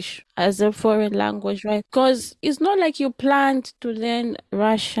English as a foreign language, right? Because it's not like you planned to learn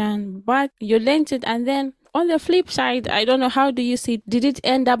Russian, but you learned it. And then on the flip side, I don't know, how do you see, did it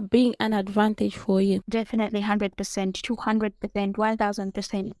end up being an advantage for you? Definitely 100%, 200%,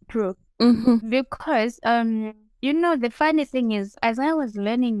 1000% true. Because, the funny thing is, as I was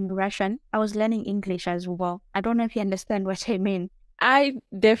learning Russian, I was learning English as well. I don't know if you understand what I mean. I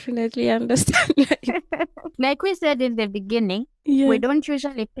definitely understand. Like we said in the beginning, we don't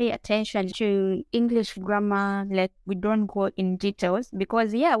usually pay attention to English grammar. Like, we don't go in details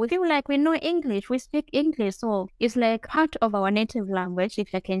because, we feel like we know English. We speak English. So it's like part of our native language, if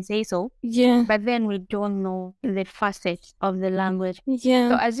I can say so. Yeah. But then we don't know the facets of the language. Yeah.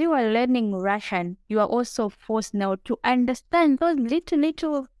 So as you are learning Russian, you are also forced now to understand those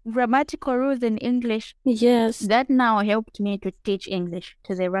little grammatical rules in English. Yes. That now helped me to teach English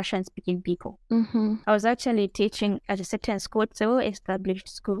to the Russian-speaking people. I was actually teaching at a certain school, so established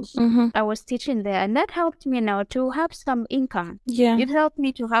school. I was teaching there, and that helped me now to have some income. Yeah. It helped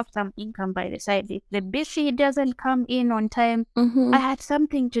me to have some income by the side. If the BC doesn't come in on time, I had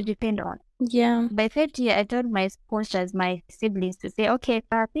something to depend on. Yeah. By third year, I told my sponsors, my siblings, to say, okay,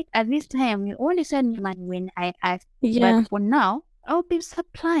 perfect. At this time, you only send me money when I ask. Yeah. But for now, I'll be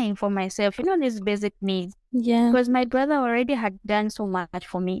supplying for myself, these basic needs. Yeah. Because my brother already had done so much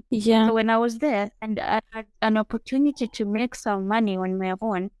for me. Yeah. So when I was there and I had an opportunity to make some money on my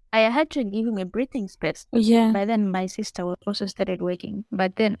own, I had to give him a breathing space. Yeah. But then my sister also started working.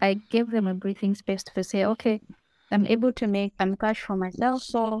 But then I gave them a breathing space to say, okay, I'm able to make some cash for myself.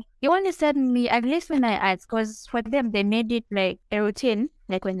 So he only send me, at least when I asked, because for them, they made it like a routine.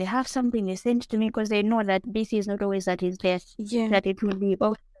 Like when they have something, they send to me because they know that BC is not always that is there. Yeah. That it will be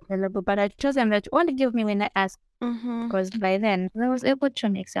available, but I told them that only give me when I ask, because by then I was able to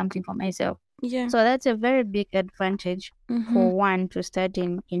make something for myself. Yeah. So that's a very big advantage for one to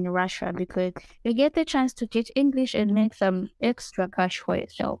study in Russia, because you get the chance to teach English and make some extra cash for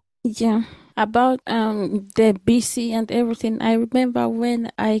yourself. Yeah, about the BC and everything. I remember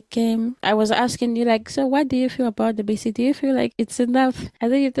when I came, I was asking you like, so what do you feel about the BC? Do you feel like it's enough? I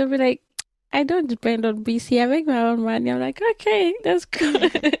think you told me like, I don't depend on BC. I make my own money. I'm like, okay, that's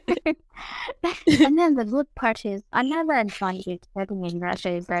good. And then the good part is, another advantage studying in Russia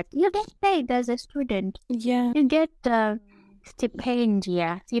is that you get paid as a student. Yeah. You get stipend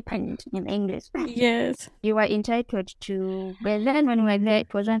in English. Yes. You are entitled to, but then when we were there,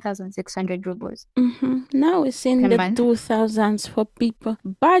 it was 1,600 rubles. Now it's in Per the month. 2000s for people,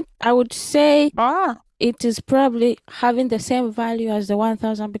 but I would say it is probably having the same value as the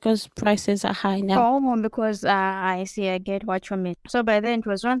 1000 because prices are high now. Oh, because I see, I get what you mean. So by then it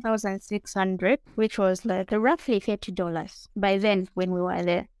was 1,600, which was like roughly $30 by then when we were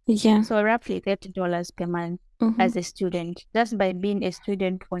there. Yeah. So roughly $30 per month as a student, just by being a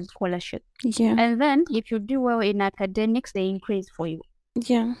student on scholarship. Yeah. And then if you do well in academics, they increase for you.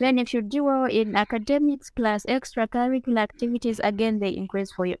 Yeah. Then if you do well in academics plus extracurricular activities, again, they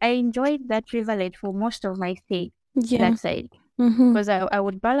increase for you. I enjoyed that privilege for most of my stay that side. Because I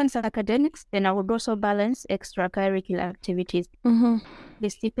would balance academics, then I would also balance extracurricular activities. The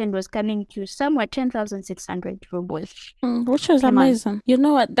stipend was coming to somewhat 10,600 rubles. Which was per month. amazing. You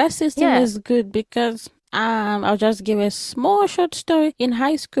know what? That system is good because I'll just give a small short story. In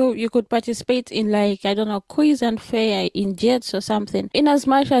high school, you could participate in like, I don't know, quiz and fair in jets or something. In as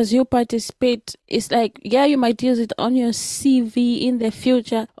much as you participate, it's like, yeah, you might use it on your CV in the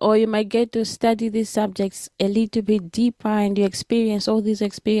future, or you might get to study these subjects a little bit deeper and you experience all these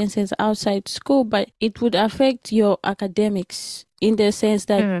experiences outside school, but it would affect your academics in the sense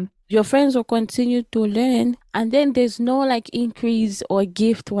that your friends will continue to learn, and then there's no like increase or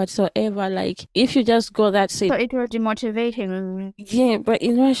gift whatsoever. Like if you just go, that's it. So it was demotivating. Yeah, but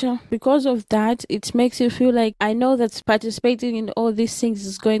in Russia, because of that, it makes you feel like, I know that participating in all these things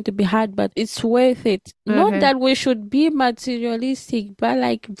is going to be hard, but it's worth it. Not that we should be materialistic, but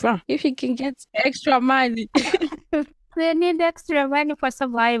like, bruh, if you can get extra money. They need extra money for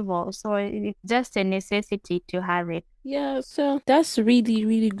survival, so it's just a necessity to have it. Yeah, so that's really,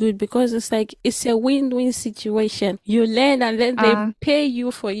 really good because it's like, it's a win-win situation. You learn and then they pay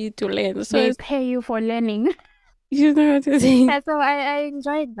you for you to learn. So they pay you for learning. You know what I mean? Yeah, so I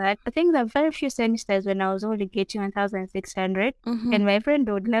enjoyed that. I think there are very few semesters when I was only getting 1,600, and my friend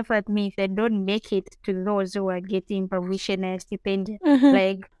would laugh at me if I don't make it to those who are getting provisional stipend.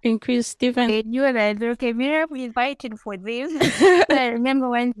 Like, increase stipend. They knew that, okay, Mirriam is fighting for this. So I remember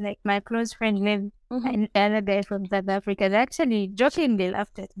when, like, my close friend lived and another guy from South Africa, they actually jokingly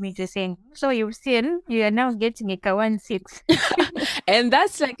laughed at me, just saying, so you are now getting a K16. And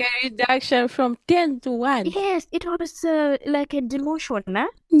that's like a reduction from 10 to 1. Yes, it was like a demotion, huh?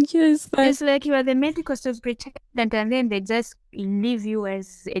 Yes. It's like you are the medical superintendent and then they just leave you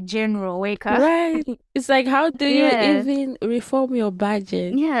as a general worker. Right. It's like, how do you even reform your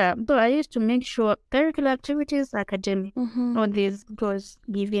budget? Yeah, but I used to make sure curricular activities, academic, all these goes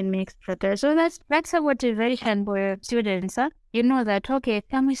giving me extra. So that's a motivation for students, huh? You know that, okay,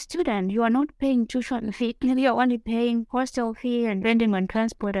 I'm a student, you are not paying tuition fee, you're only paying hostel fee and renting on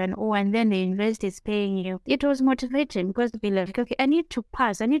transport and all, and then the university is paying you. It was motivating because be like, okay, I need to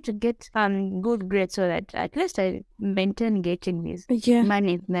pass, I need to get good grades so that at least I maintain getting this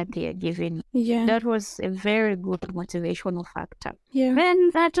money that they are giving. Yeah. That was a very good motivational factor. Yeah.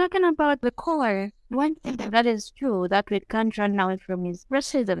 Then talking about the core, one thing that is true that we can't run away from is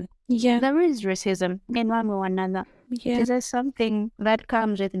racism. Yeah. There is racism in one way or another. Yeah. It is something that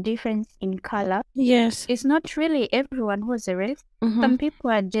comes with a difference in color. Yes. It's not really everyone who's a race. Some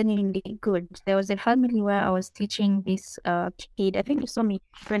people are genuinely good. There was a family where I was teaching this kid. I think you saw me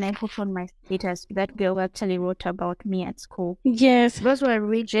when I put on my status. That girl actually wrote about me at school. Yes. Those were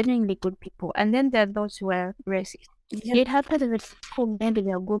really genuinely good people. And then there are those who are racist. Yeah. It happens with school, maybe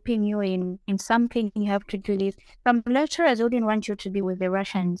they're grouping you in something you have to do this. Some lecturers wouldn't want you to be with the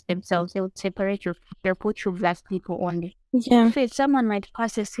Russians themselves. They would separate you. They'll put you black people only. Yeah. So someone might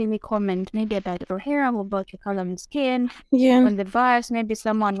pass a silly comment, maybe about your hair or about your color of skin. Yeah. On the bus, maybe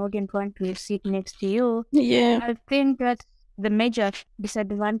someone wouldn't want to sit next to you. Yeah. I think that's the major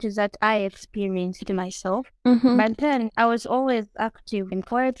disadvantage that I experienced myself. But then I was always active in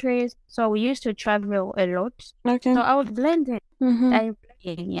poetry, so we used to travel a lot. Okay. So I would blend it. Then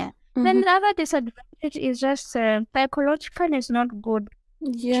the other disadvantage is just psychologically it's not good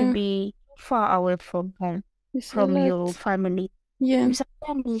to be far away from home, from your family. Yeah.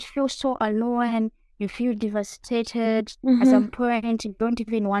 then you feel so alone. You feel devastated. Mhm. At some point, you don't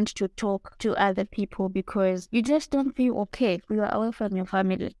even want to talk to other people because you just don't feel okay. You are away from your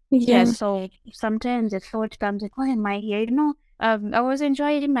family. Yeah. So sometimes the thought comes like, why am I here? I was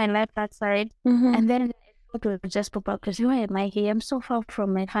enjoying my life outside. Mhm. And then the thought will just pop up because why am I here? I'm so far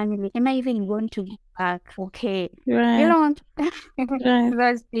from my family. Am I even going to be back? Okay. Right. Right.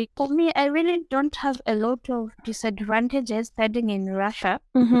 That's big. For me, I really don't have a lot of disadvantages studying in Russia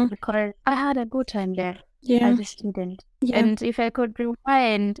Mhm. because I had a good time there Yeah. as a student. Yeah. And if I could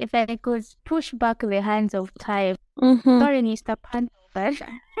rewind, if I could push back the hands of time, Mhm. sorry, Mr. Pandor,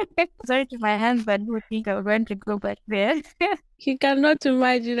 sorry to my husband who think I want to go back there. He cannot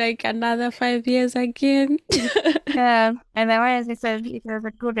imagine like another 5 years again. Yeah, and otherwise it was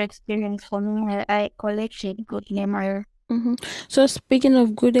a good experience for me. I collected good memories. Mhm. So speaking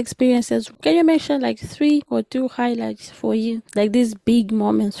of good experiences, can you mention like 3 or 2 highlights for you, like these big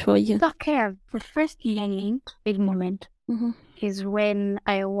moments for you? Okay, the first big moment Mhm. is when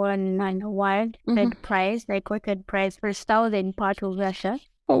I won an award, third prize. I got third prize for southern part of Russia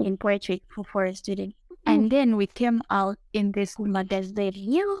Oh. in poetry for a student. And then we came out in this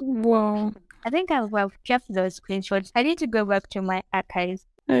magazine. Wow. I think I will have kept those screenshots. I need to go back to my archives.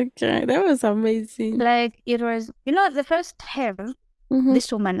 Okay, that was amazing. Like it was, the first time Mhm.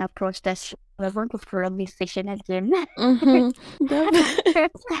 this woman approached us. We're going to prolong this session again. Mhm.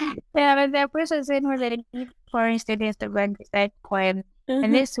 Yeah, but the person said was that need foreign students to go and recite poems.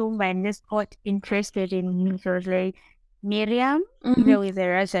 And this woman just got interested in me. She was like, Mirriam, Mhm. with the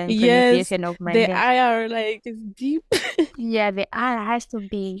Russian Yes, pronunciation of my the name. IR like is deep. Yeah, the R has to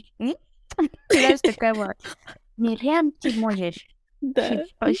be. It has to come out. Mirriam Timojesh.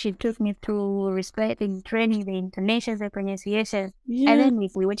 She took me through reciting, training, the intonations, the pronunciation. Yeah. And then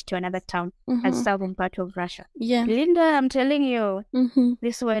we went to another town at Mhm. southern part of Russia. Yeah. Linda, I'm telling you, Mhm.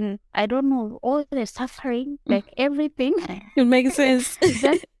 this one, I don't know, all the suffering, like everything. It makes sense.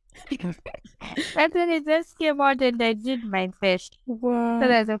 That's when it just came out and I did my best. So Wow.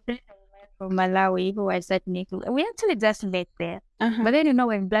 there's a friend of mine from Malawi who was at Niku. We actually just met there. Uh-huh. But then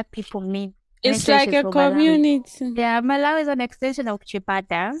when black people meet, It's like a community. Yeah, Malawi is an extension of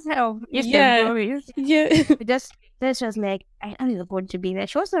Chipata, of Eastern Yeah. Province. Yeah. She was like, I am going to be there.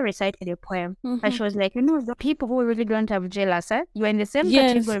 She also recited a poem. And Mhm. she was like, the people who really don't have jealous, huh? You're in the same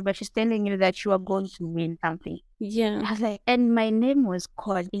Yes. category, but she's telling you that you are going to win something. Yeah. I was like, and my name was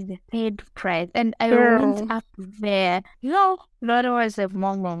called in the third prize. And I Girl. went up there. That was a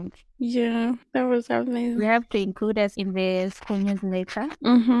moment. Yeah, that was amazing. We have to include us in the school newsletter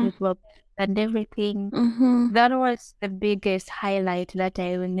Mhm. with what and everything. Mhm. That was the biggest highlight that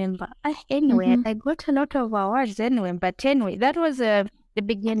I remember. Anyway, Mhm. I got a lot of awards anyway, but anyway, that was the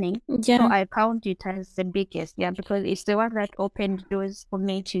beginning. Yeah. So I count it as the biggest, because it's the one that opened doors for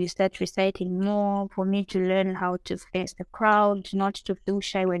me to start reciting more, for me to learn how to face the crowd, not to feel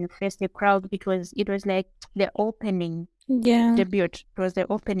shy when you face the crowd, because it was like the opening Yeah. debut. It was the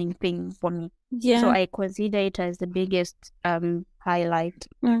opening thing for me. Yeah. So I consider it as the biggest highlight.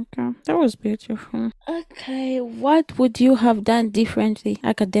 Okay, that was beautiful. Okay, what would you have done differently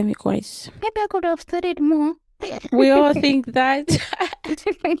academic wise? Maybe I could have studied more. We all think that.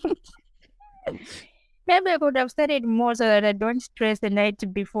 Maybe I could have studied more so that I don't stress the night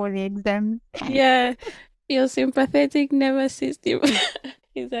before the exam. Yeah, your sympathetic nervous system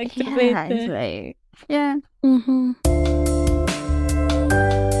is activated. Right. Yeah. Mm-hmm.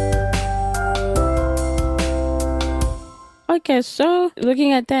 Okay, so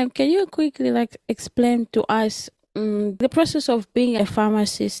looking at time, can you quickly explain to us the process of being a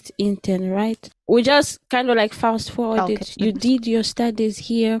pharmacist intern, right? We just kind of fast forwarded. Okay. You did your studies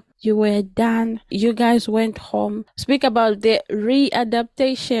here. You were done. You guys went home. Speak about the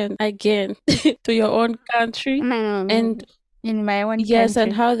readaptation again to your own country. And in my own yes, country.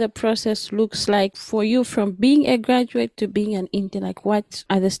 and how the process looks like for you from being a graduate to being an intern. Like, what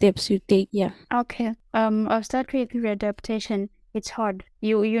are the steps you take? Yeah. Okay. I'll start with readaptation. It's hard.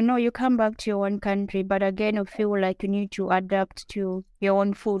 You come back to your own country, but again, you feel like you need to adapt to your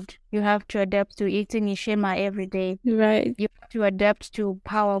own food. You have to adapt to eating ishema every day. Right. You have to adapt to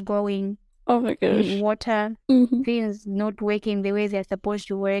power going. Oh my gosh. Water, things not working the way they're supposed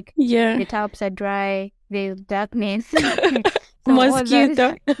to work. Yeah. The taps are dry. There's darkness.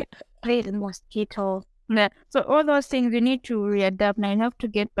 Mosquito. There's mosquito. Yeah. So all those things you need to readapt. Now you have to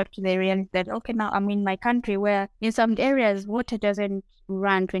get back to the reality that now I'm in my country where in some areas water doesn't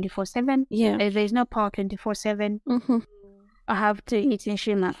run 24/7. Yeah. There's no power 24/7. I have to eat in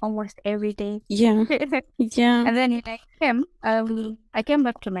Shima almost every day. Yeah. Yeah. And then I came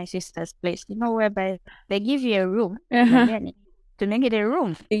back to my sister's place, whereby they give you a room. to make it a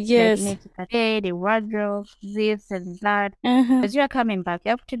room. Yes. Like, you need to pay the wardrobe, this and that. As you are coming back, you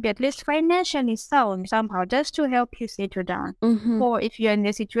have to be at least financially sound somehow, just to help you settle down. Or if you're in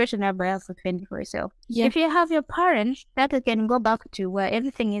the situation where you have to fend for yourself. Yeah. If you have your parents, that you can go back to where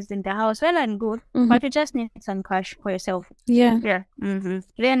everything is in the house, well and good, but you just need some cash for yourself. Yeah. Yeah.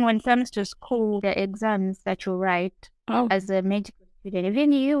 Then when it comes to school, the exams that you write as a medical student,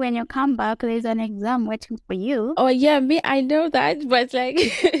 even you, when you come back, there's an exam waiting for you. Oh yeah, me, I know that, but like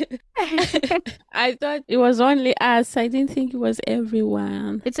I thought it was only us. I didn't think it was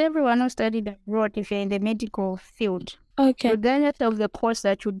everyone. It's everyone who studied abroad if you're in the medical field. Okay. Regardless of the course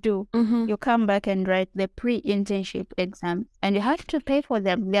that you do, you come back and write the pre-internship exam, and you have to pay for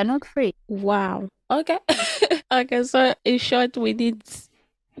them. They're not free. Wow. Okay. Okay, so in short, we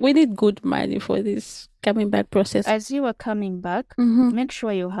need good money for this coming back process. As you are coming back, make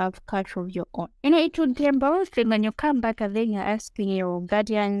sure you have cash of your own. It would be embarrassing when you come back and then you're asking your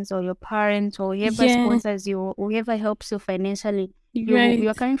guardians or your parents or whoever sponsors you, whoever helps you financially.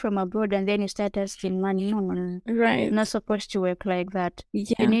 You're coming from abroad and then you start asking money. No. Right. Not supposed to work like that.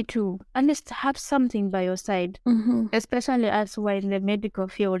 Yeah. You need to at least have something by your side, especially as we're in the medical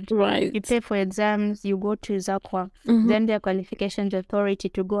field. Right. You pay for exams, you go to ZAQA, then their qualifications authority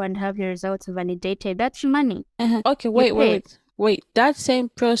to go and have your results validated. That's money. Okay, wait. That same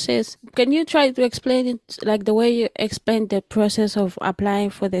process, can you try to explain it like the way you explained the process of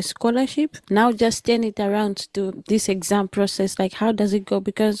applying for the scholarship? Now just turn it around to this exam process. Like, how does it go?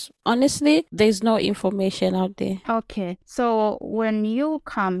 Because honestly, there's no information out there. Okay, so when you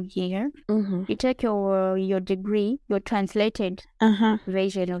come here, you take your degree, your translated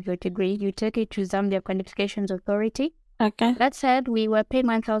version of your degree, you take it to Zambia Qualifications Authority. Okay. That said, we were paying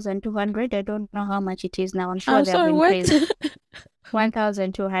 1,200. I don't know how much it is now. I'm sure they have increased.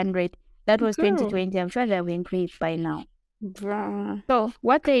 1,200. That was 2020. I'm sure they have increased by now. Bruh. So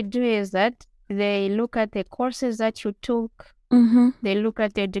what they do is that they look at the courses that you took. They look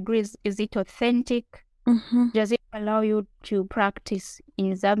at the degrees. Is it authentic? Does it allow you to practice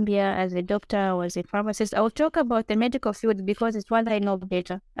in Zambia as a doctor or as a pharmacist? I'll talk about the medical field because it's what I know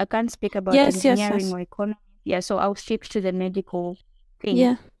better. I can't speak about engineering or economy. Yeah, so I'll stick to the medical thing.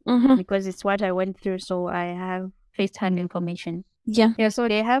 Yeah. Because it's what I went through, so I have first-hand information. Yeah. Yeah, so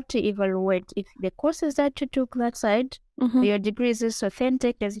they have to evaluate if the courses that you took that side, your degrees is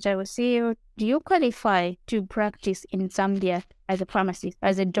authentic, as I was saying. Do you qualify to practice in Zambia as a pharmacist,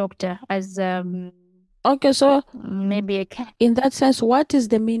 as a doctor, as Okay, so maybe in that sense, what is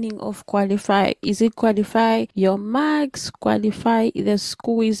the meaning of qualify? Is it qualify your marks, qualify the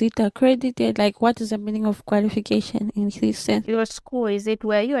school? Is it accredited? Like, what is the meaning of qualification in this sense? Your school, is it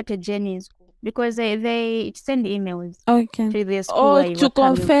where you at a journey school? Because they send emails to the school. Oh, to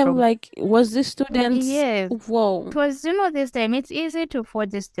confirm, like, was this student? Yes. Whoa. Because, this time, it's easy to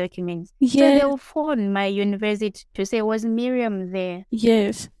forward these documents. Yeah. So they'll phone my university to say, was Mirriam there?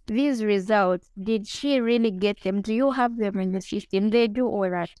 Yes. These results, did she really get them? Do you have them in the system? They do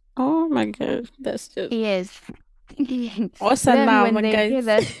all that. Oh my God, that's just... Yes. Awesome. Then now, when my they guys. hear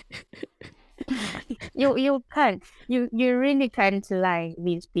that, you can't. You really can't lie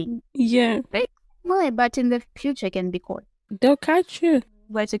these things. Yeah. No, but in the future can be caught. They'll catch you.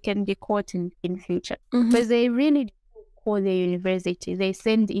 But you can be caught in future. Because they really call the university. They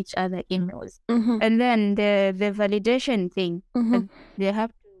send each other emails. And then the validation thing, they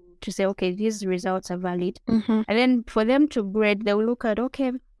have to say, okay, these results are valid. And then for them to grade, they'll look at,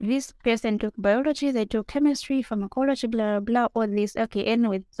 okay, this person took biology, they took chemistry, pharmacology, blah, blah, all this. Okay,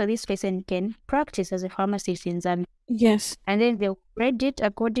 anyway, so this person can practice as a pharmacist in Zambia. Yes. And then they'll grade it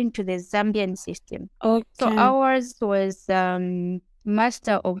according to the Zambian system. Okay. So ours was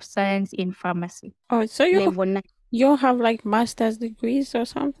Master of Science in Pharmacy. Oh, so you have like master's degrees or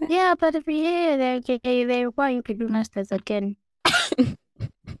something? Yeah, but every year they require you to do masters again.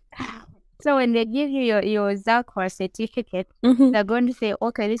 So when they give you your ZAQA certificate, they're going to say,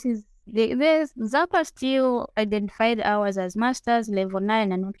 okay, this is there's ZAQA still identified ours as masters level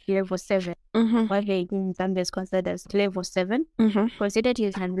 9 and not level 7. What they in Zambia is considered as level 7. Considered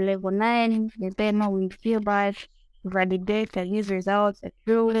is at level 9. Then we hereby validate these results at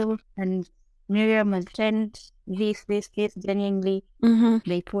true, and Mirriam has sent this genuinely.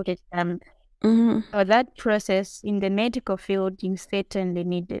 They put it down. So that process in the medical field, you certainly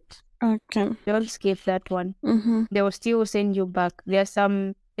need it. Okay. Don't skip that one. They will still send you back. There are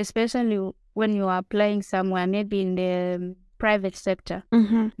some, especially when you are applying somewhere, maybe in the private sector.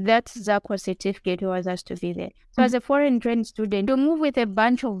 Mm-hmm. That ZACWA certificate was asked to be there. So as a foreign trained student, you move with a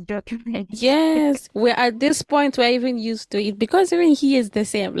bunch of documents. Yes, we're at this point we're even used to it because even here is the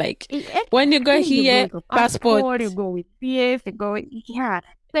same. Like when you go You here, with your passport. you go with PF, you go with,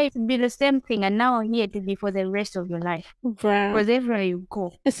 So it's be the same thing, and now here to be for the rest of your life. Bruh, Because everywhere you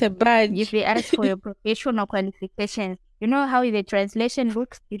go, it's a badge. if they ask for your professional qualifications, you know how the translation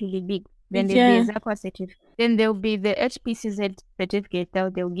looks? It will be big. Then there's the ZACWA certificate. Then there'll be the HPCZ certificate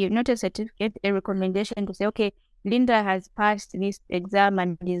that they'll give, not a certificate, a recommendation to say, okay, Linda has passed this exam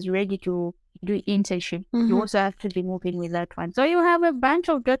and is ready to do internship. You also have to be moving with that one. So you have a bunch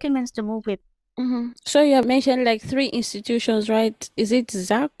of documents to move with. So you have mentioned like 3 institutions, right? Is it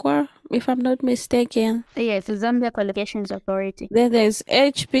ZACWA, if I'm not mistaken? Yes, Zambia Qualifications Authority. Then there's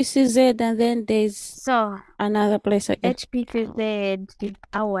HPCZ, and then there's So another place again. HPCZ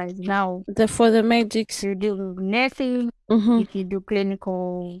hours now. For the medics. You do nursing, if you do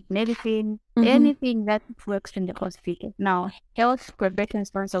clinical medicine, anything that works in the hospital. Now, health professional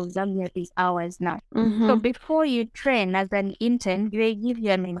sponsor of Zambia is ours now. So before you train as an intern, they give you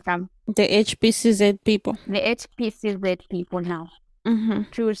an exam. The HPCZ people. The HPCZ people now.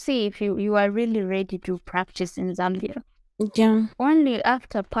 To see if you are really ready to practice in Zambia. Yeah. Only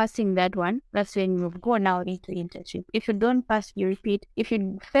after passing that one, that's when you go now into internship. If you don't pass, you repeat. If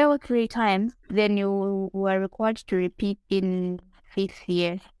you fail 3 times, then you are required to repeat in 5th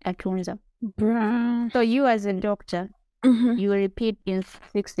year at Tunza. Bruh. So you as a doctor, you repeat in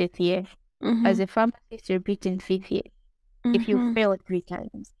 60th year. As a pharmacist, you repeat in 5th year. If you fail 3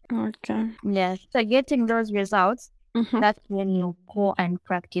 times. Okay. Yeah. So getting those results, that's when you go and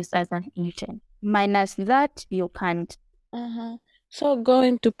practice as an intern. Minus that, you can't. So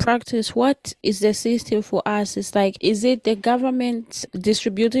going to practice, what is the system for us? It's like, is it the government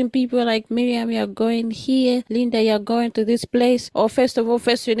distributing people like Miriam, you're going here, Linda, you're going to this place? Or first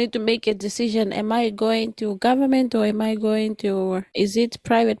you need to make a decision. Am I going to government or am I going to, is it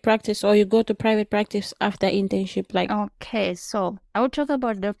private practice, or you go to private practice after internship? Like, okay, so I will talk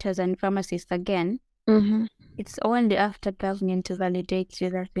about doctors and pharmacists again. It's only after government validates you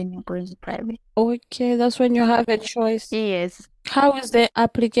that when you're going to private. Okay, that's when you have a choice. Yes. How is the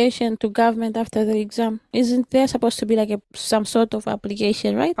application to government after the exam? Isn't there supposed to be like some sort of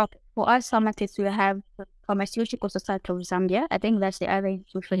application, right? Okay. For us pharmacists, we have the Pharmaceutical Society of Zambia. I think that's the other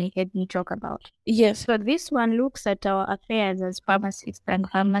institution you heard me talk about. Yes. So this one looks at our affairs as pharmacists and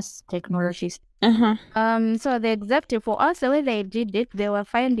pharmacy technologists. So the executive, for us, the way they did it, they were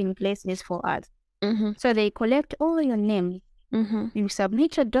finding places for us. So they collect all your names. You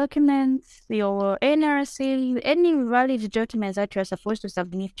submit your documents, your NRC, any valid documents that you're supposed to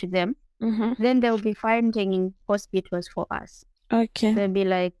submit to them. Then they'll be finding hospitals for us. Okay. They'll be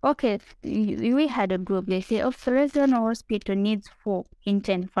like, okay, we had a group. They say, oh, Salesian Hospital needs 4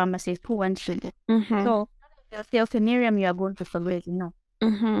 intern pharmacists who want to do. So they'll say, okay, Mirriam, you are going to Salesian. No.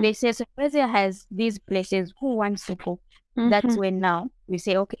 They say, Salesian has these places. Who wants to go? That's when now we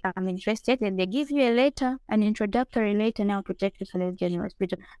say, okay, I'm interested. And they give you a letter, an introductory letter now to take to Salesian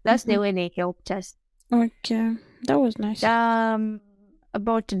Hospital. That's the way they helped us. Okay. That was nice.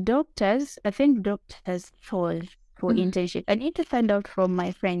 About doctors, I think doctors chose for internship. I need to find out from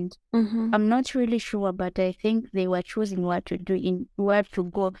my friend. I'm not really sure, but I think they were choosing what to do, where to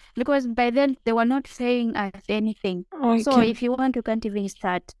go, because by then they were not saying us anything. Okay. So if you want, you can't even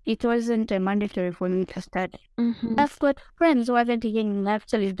start. It wasn't mandatory for me to start. I've got friends who haven't even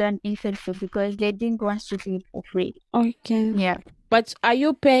actually done internship because they didn't want to do it for free. Okay. Yeah. But are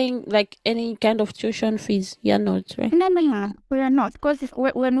you paying like any kind of tuition fees? You're not, right? No, we are not. Because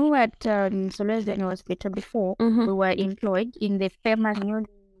when we were at Salesian Hospital before, we were employed in the famous new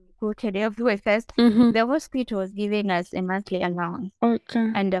recruited everywhere first. The hospital was giving us a monthly allowance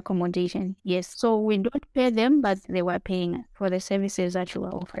and accommodation. Yes. So we don't pay them, but they were paying us for the services that we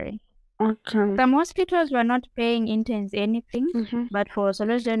were offering. Some hospitals were not paying interns anything, but for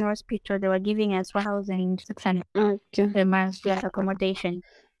Salesian Hospital, they were giving us 1,600 a month accommodation.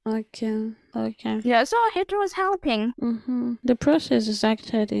 Okay. Yeah, so it was helping. The process is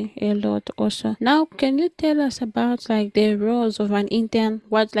actually a lot also. Now, can you tell us about like the roles of an intern?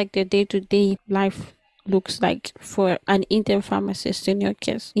 What like the day-to-day life looks like for an intern pharmacist in your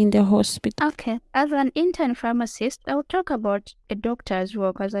case in the hospital? Okay, as an intern pharmacist, I'll talk about a doctor as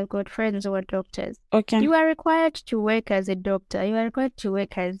well, because I've got friends who are doctors. Okay. You are required to work as a doctor. You are required to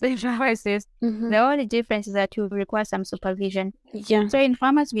work as a pharmacist. The only difference is that you require some supervision. Yeah. So in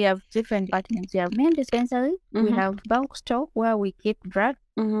pharmacy, we have different departments. We have main dispensary. We have bulk stock where we keep drugs.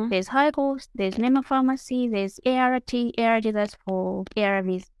 There's high cost, there's memo pharmacy, there's ART. ART, that's for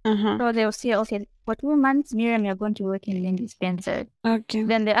ARVs. So they'll say, okay, for 2 months, Mirriam, you're going to work in the dispensary. Okay.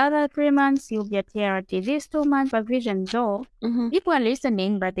 Then the other 3 months, you'll be at ART. These 2 months provision, though, people are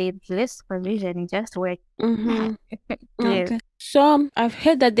listening, but there's less provision, just work. Okay. So I've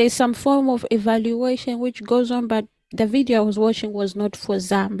heard that there's some form of evaluation which goes on, but the video I was watching was not for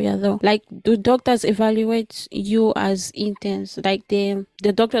Zambia though. Like, do doctors evaluate you as interns? Like the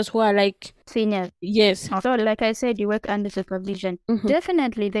doctors who are like Seniors. yes. So like I said, you work under supervision.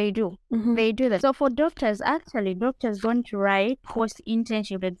 Definitely they do. They do that. So for doctors, actually, doctors don't write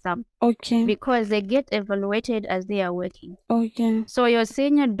post-internship exam. Okay. Because they get evaluated as they are working. Okay. So your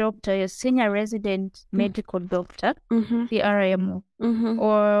senior doctor, your senior resident medical doctor, the RMO,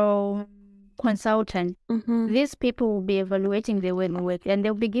 or consultant, these people will be evaluating the way we work, and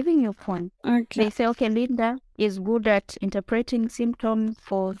they'll be giving you points. Okay. They say, okay, Linda is good at interpreting symptoms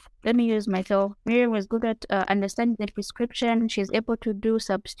for, let me use myself. Mirriam was good at understanding the prescription. She's able to do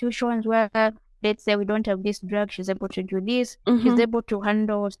substitutions where, let's say we don't have this drug, she's able to do this. She's able to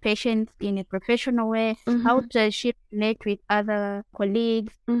handle patients in a professional way. How does she relate with other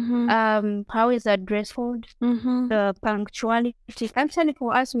colleagues? How is her dress code? The punctuality. Actually,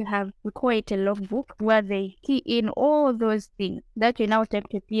 for us, we call it a logbook where they key in all those things that you now take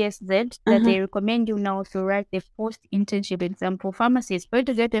to PSZ that they recommend you now to write the post-internship exam. For pharmacists, for you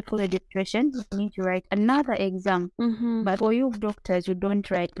to get a full registration, you need to write another exam. But for you doctors, you don't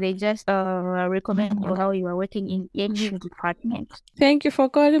write. They just recommend you how you are working in each department. Thank you for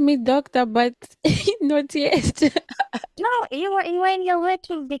calling me doctor, but not yet. No, you are in your way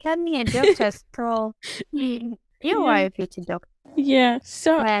to becoming a doctor, so you are a future doctor. Yeah.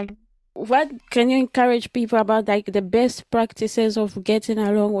 So Well, what can you encourage people about, like, the best practices of getting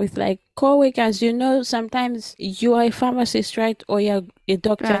along with like co-workers? You know, sometimes you are a pharmacist, right, or you're a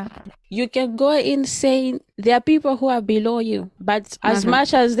doctor. You can go in saying there are people who are below you, but as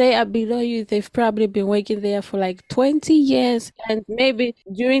much as they are below you, they've probably been working there for like 20 years, and maybe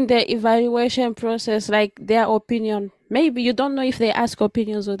during the evaluation process, like, their opinion, maybe you don't know if they ask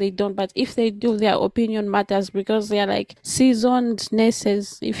opinions or they don't, but if they do, their opinion matters because they are like seasoned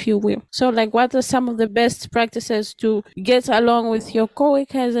nurses, if you will. So like, what are some of the best practices to get along with your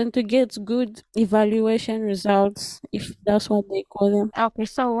co-workers and to get good evaluation results, if that's what they call them? okay,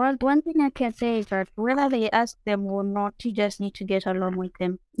 so one thing I can say is that whether they ask them or not, you just need to get along with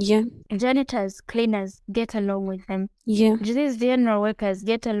them. Yeah. Janitors, cleaners, get along with them. Yeah. These general workers,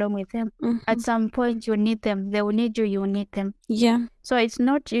 get along with them. At some point, you need them. They will need you, you will need them. Yeah. So it's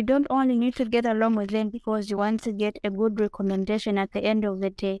not, you don't only need to get along with them because you want to get a good recommendation at the end of the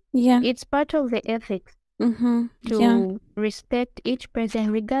day. Yeah. It's part of the ethics to respect each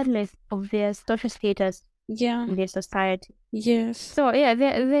person regardless of their social status in their society. Yes. So yeah,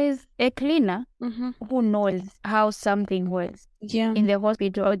 there's a cleaner who knows how something works in the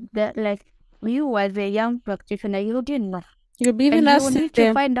hospital. That, like, you as a young practitioner, you didn't know. You'll be even And you asked need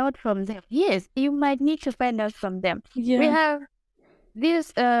to find out from them. Yes, you might need to find out from them. Yeah. We have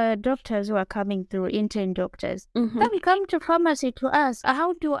these doctors who are coming through, intern doctors. They come to pharmacy to ask,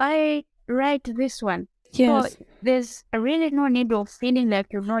 how do I write this one? Yes. So there's really no need of feeling like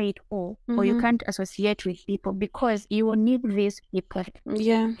you know it all or you can't associate with people, because you will need these people.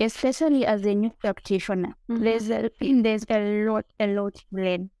 Yeah. Especially as a new practitioner. There's a lot to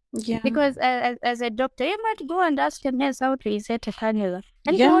learn. Yeah. Because as a doctor, you might go and ask a nurse how to insert a cannula,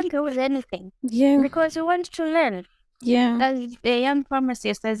 and Yeah. you won't go with anything Yeah. because you want to learn. Yeah. As a young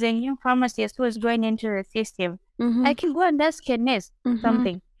pharmacist, as a new pharmacist who is going into the system, I can go and ask a nurse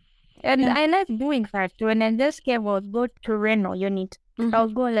something. And I like doing that. When I just came, I would go to Reno unit. I'll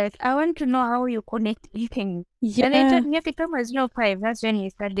go like, I want to know how you connect things. Yeah. And they told me if you come as 05, that's when you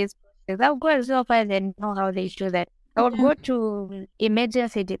start this process. I'll go as 05 and know how they do that. I would go to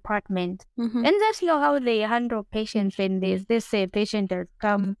emergency department and just know how they handle patients when there's this patient that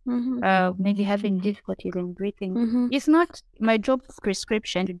come maybe having difficulties in breathing. It's not my job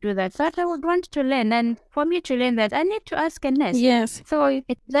prescription to do that, but I would want to learn, and for me to learn that, I need to ask a nurse. Yes. So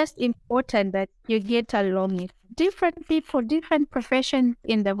it's just important that you get along with different people, different professions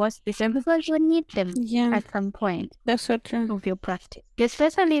in the hospital, because you need them at some point That's so true. of your practice.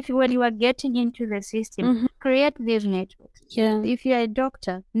 Especially if when you are getting into the system, create these networks. Yeah. If you are a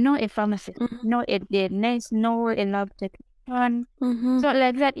doctor, know a pharmacist, know a nurse, know a lab tech. And so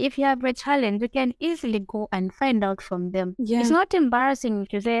like that, if you have a challenge, you can easily go and find out from them. Yeah. It's not embarrassing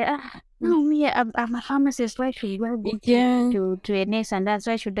to say, no, me, I'm a pharmacist. Why should I go Yeah. to a nurse and that's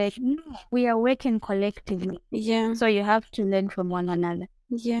why should I? No, we are working collectively. Yeah. So you have to learn from one another.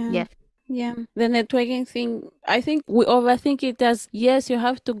 Yeah. Yes. Yeah. The networking thing, I think we overthink it as, yes, you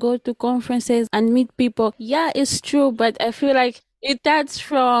have to go to conferences and meet people. Yeah, it's true, but I feel like it starts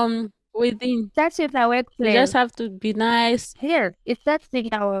from within. That's with our You workplace. just have to be nice, Here, it starts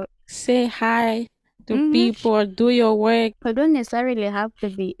with our. say hi to people, do your work. You don't necessarily have to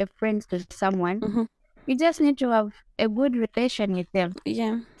be a friend to someone. You just need to have a good relation with them.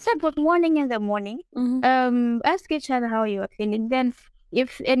 Yeah. Say good morning in the morning. Ask each other how you are feeling. Then,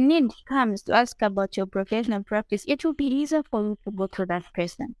 if a need comes to ask about your professional practice, it will be easier for you to go to that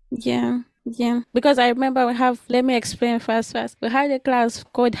person. Yeah. Yeah, because I remember let me explain fast. We had a class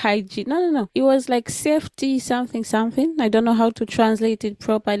called hygiene. No. It was like safety something. I don't know how to translate it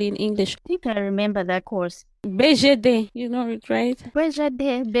properly in English. I think I remember that course. BGD, you know it, right?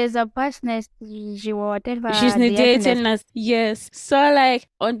 BGD, bezopasnost, whatever. She's dating us. Yes. So like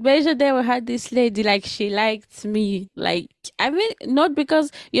on BGD we had this lady, like she liked me. Like, I mean, not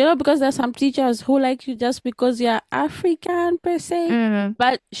because, because there's some teachers who like you just because you're African per se.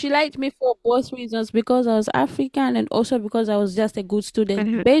 But she liked me for both reasons, because I was African and also because I was just a good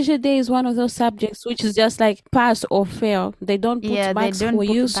student. BGD is one of those subjects which is just like pass or fail. They don't put marks for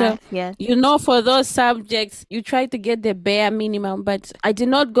you. So for those subjects you try to get the bare minimum, but I did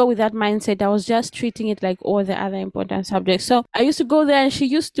not go with that mindset. I was just treating it like all the other important subjects. So I used to go there and she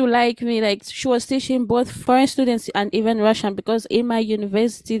used to like me. Like, she was teaching both foreign students and even Russian, because in my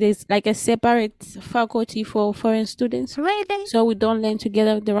university there's like a separate faculty for foreign students. Really? So we don't learn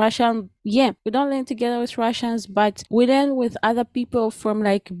together with the Russian. Yeah, we don't learn together with Russians, but we learn with other people from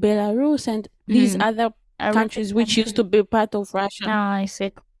like Belarus and these other countries which used to be part of Russia. I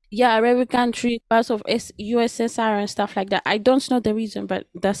see. Yeah, Arabic country, parts of USSR and stuff like that. I don't know the reason, but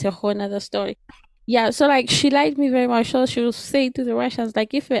that's a whole nother story. Yeah, so like she liked me very much. So she will say to the Russians,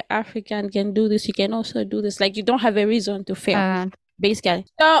 like, if an African can do this, you can also do this. Like, you don't have a reason to fail, basically.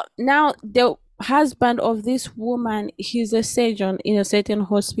 So now the husband of this woman, he's a surgeon in a certain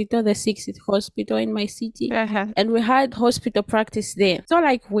hospital, the 60th hospital in my city. And we had hospital practice there. So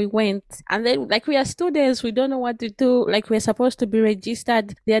like we went, and then like we are students, we don't know what to do. Like, we're supposed to be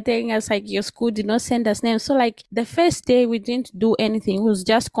registered. They're telling us like, your school did not send us names. So like the first day we didn't do anything. It was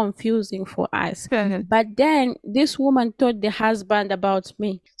just confusing for us. But then this woman told the husband about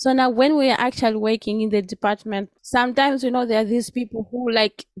me. So now when we are actually working in the department, sometimes, there are these people who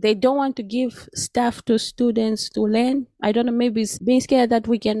like, they don't want to give stuff to students to learn. I don't know, maybe it's being scared that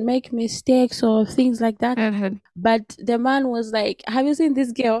we can make mistakes or things like that. But the man was like, have you seen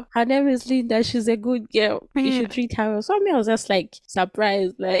this girl? Her name is Linda. She's a good girl. You should treat her well. So me, I was just like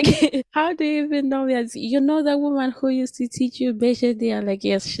surprised. Like, how do you even know that? You know the woman who used to teach you BGD? I'm like,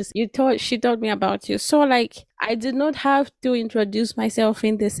 yes, she told me about you. So like, I did not have to introduce myself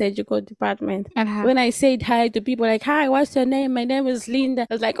in the surgical department. When I said hi to people, like, hi, what's your name? My name is Linda.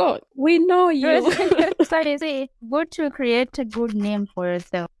 I was like, oh, we know you. So it's good to create a good name for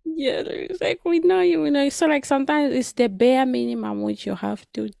yourself. Yeah, it's like, we know you. So like, sometimes it's the bare minimum which you have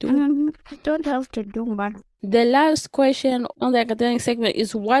to do. You don't have to do much. The last question on the academic segment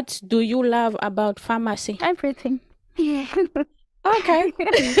is, what do you love about pharmacy? Everything. Yeah. Okay.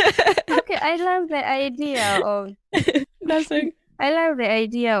 Okay, I love the idea of I love the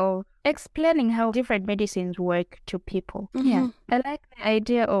idea of explaining how different medicines work to people. Yeah. I like the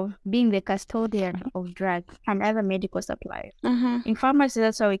idea of being the custodian of drugs and other medical supplies. In pharmacy,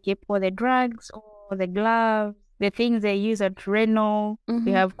 that's how we keep all the drugs, all the gloves, the things they use at renal.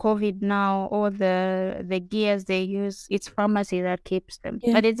 We have COVID now, all the gears they use. It's pharmacy that keeps them.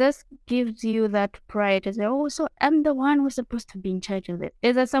 But it just gives you that pride to say, oh, so I'm the one who's supposed to be in charge of it.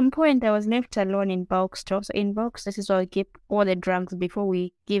 There's at some point I was left alone in bulk store. So in bulk, this is where we keep all the drugs before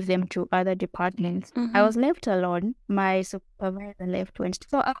we give them to other departments. I was left alone. My supervisor left Wednesday.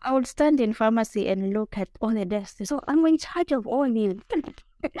 So I would stand in pharmacy and look at all the desks. So I'm in charge of all these.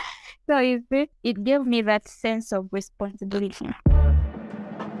 So it gave me that sense of responsibility.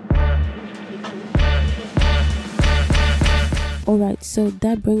 Alright, so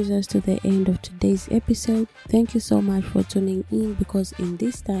that brings us to the end of today's episode. Thank you so much for tuning in, because in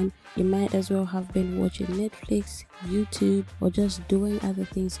this time you might as well have been watching Netflix, YouTube, or just doing other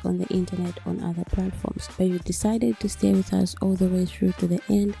things on the internet on other platforms. But you decided to stay with us all the way through to the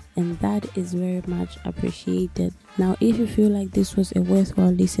end, and that is very much appreciated. Now, if you feel like this was a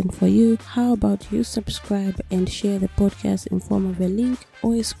worthwhile listen for you, how about you subscribe and share the podcast in form of a link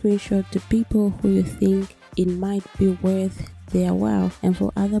or a screenshot to people who you think it might be worth their while. And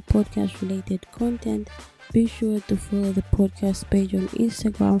for other podcast related content, be sure to follow the podcast page on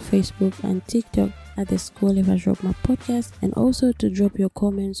Instagram, Facebook, and TikTok at the School If I Drop My Podcast, and also to drop your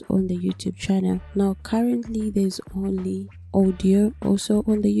comments on the YouTube channel. Now, currently, there's only audio also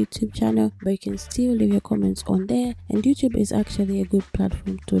on the YouTube channel, but you can still leave your comments on there, and YouTube is actually a good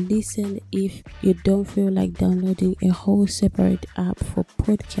platform to listen if you don't feel like downloading a whole separate app for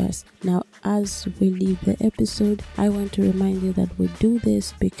podcasts. Now, as we leave the episode, I want to remind you that we do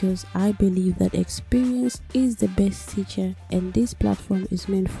this because I believe that experience is the best teacher, and this platform is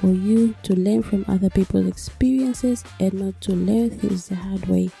meant for you to learn from other people's experiences and not to learn things the hard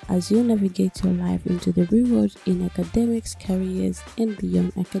way as you navigate your life into the real world in academics, careers, and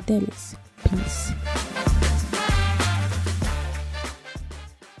beyond academics. Peace.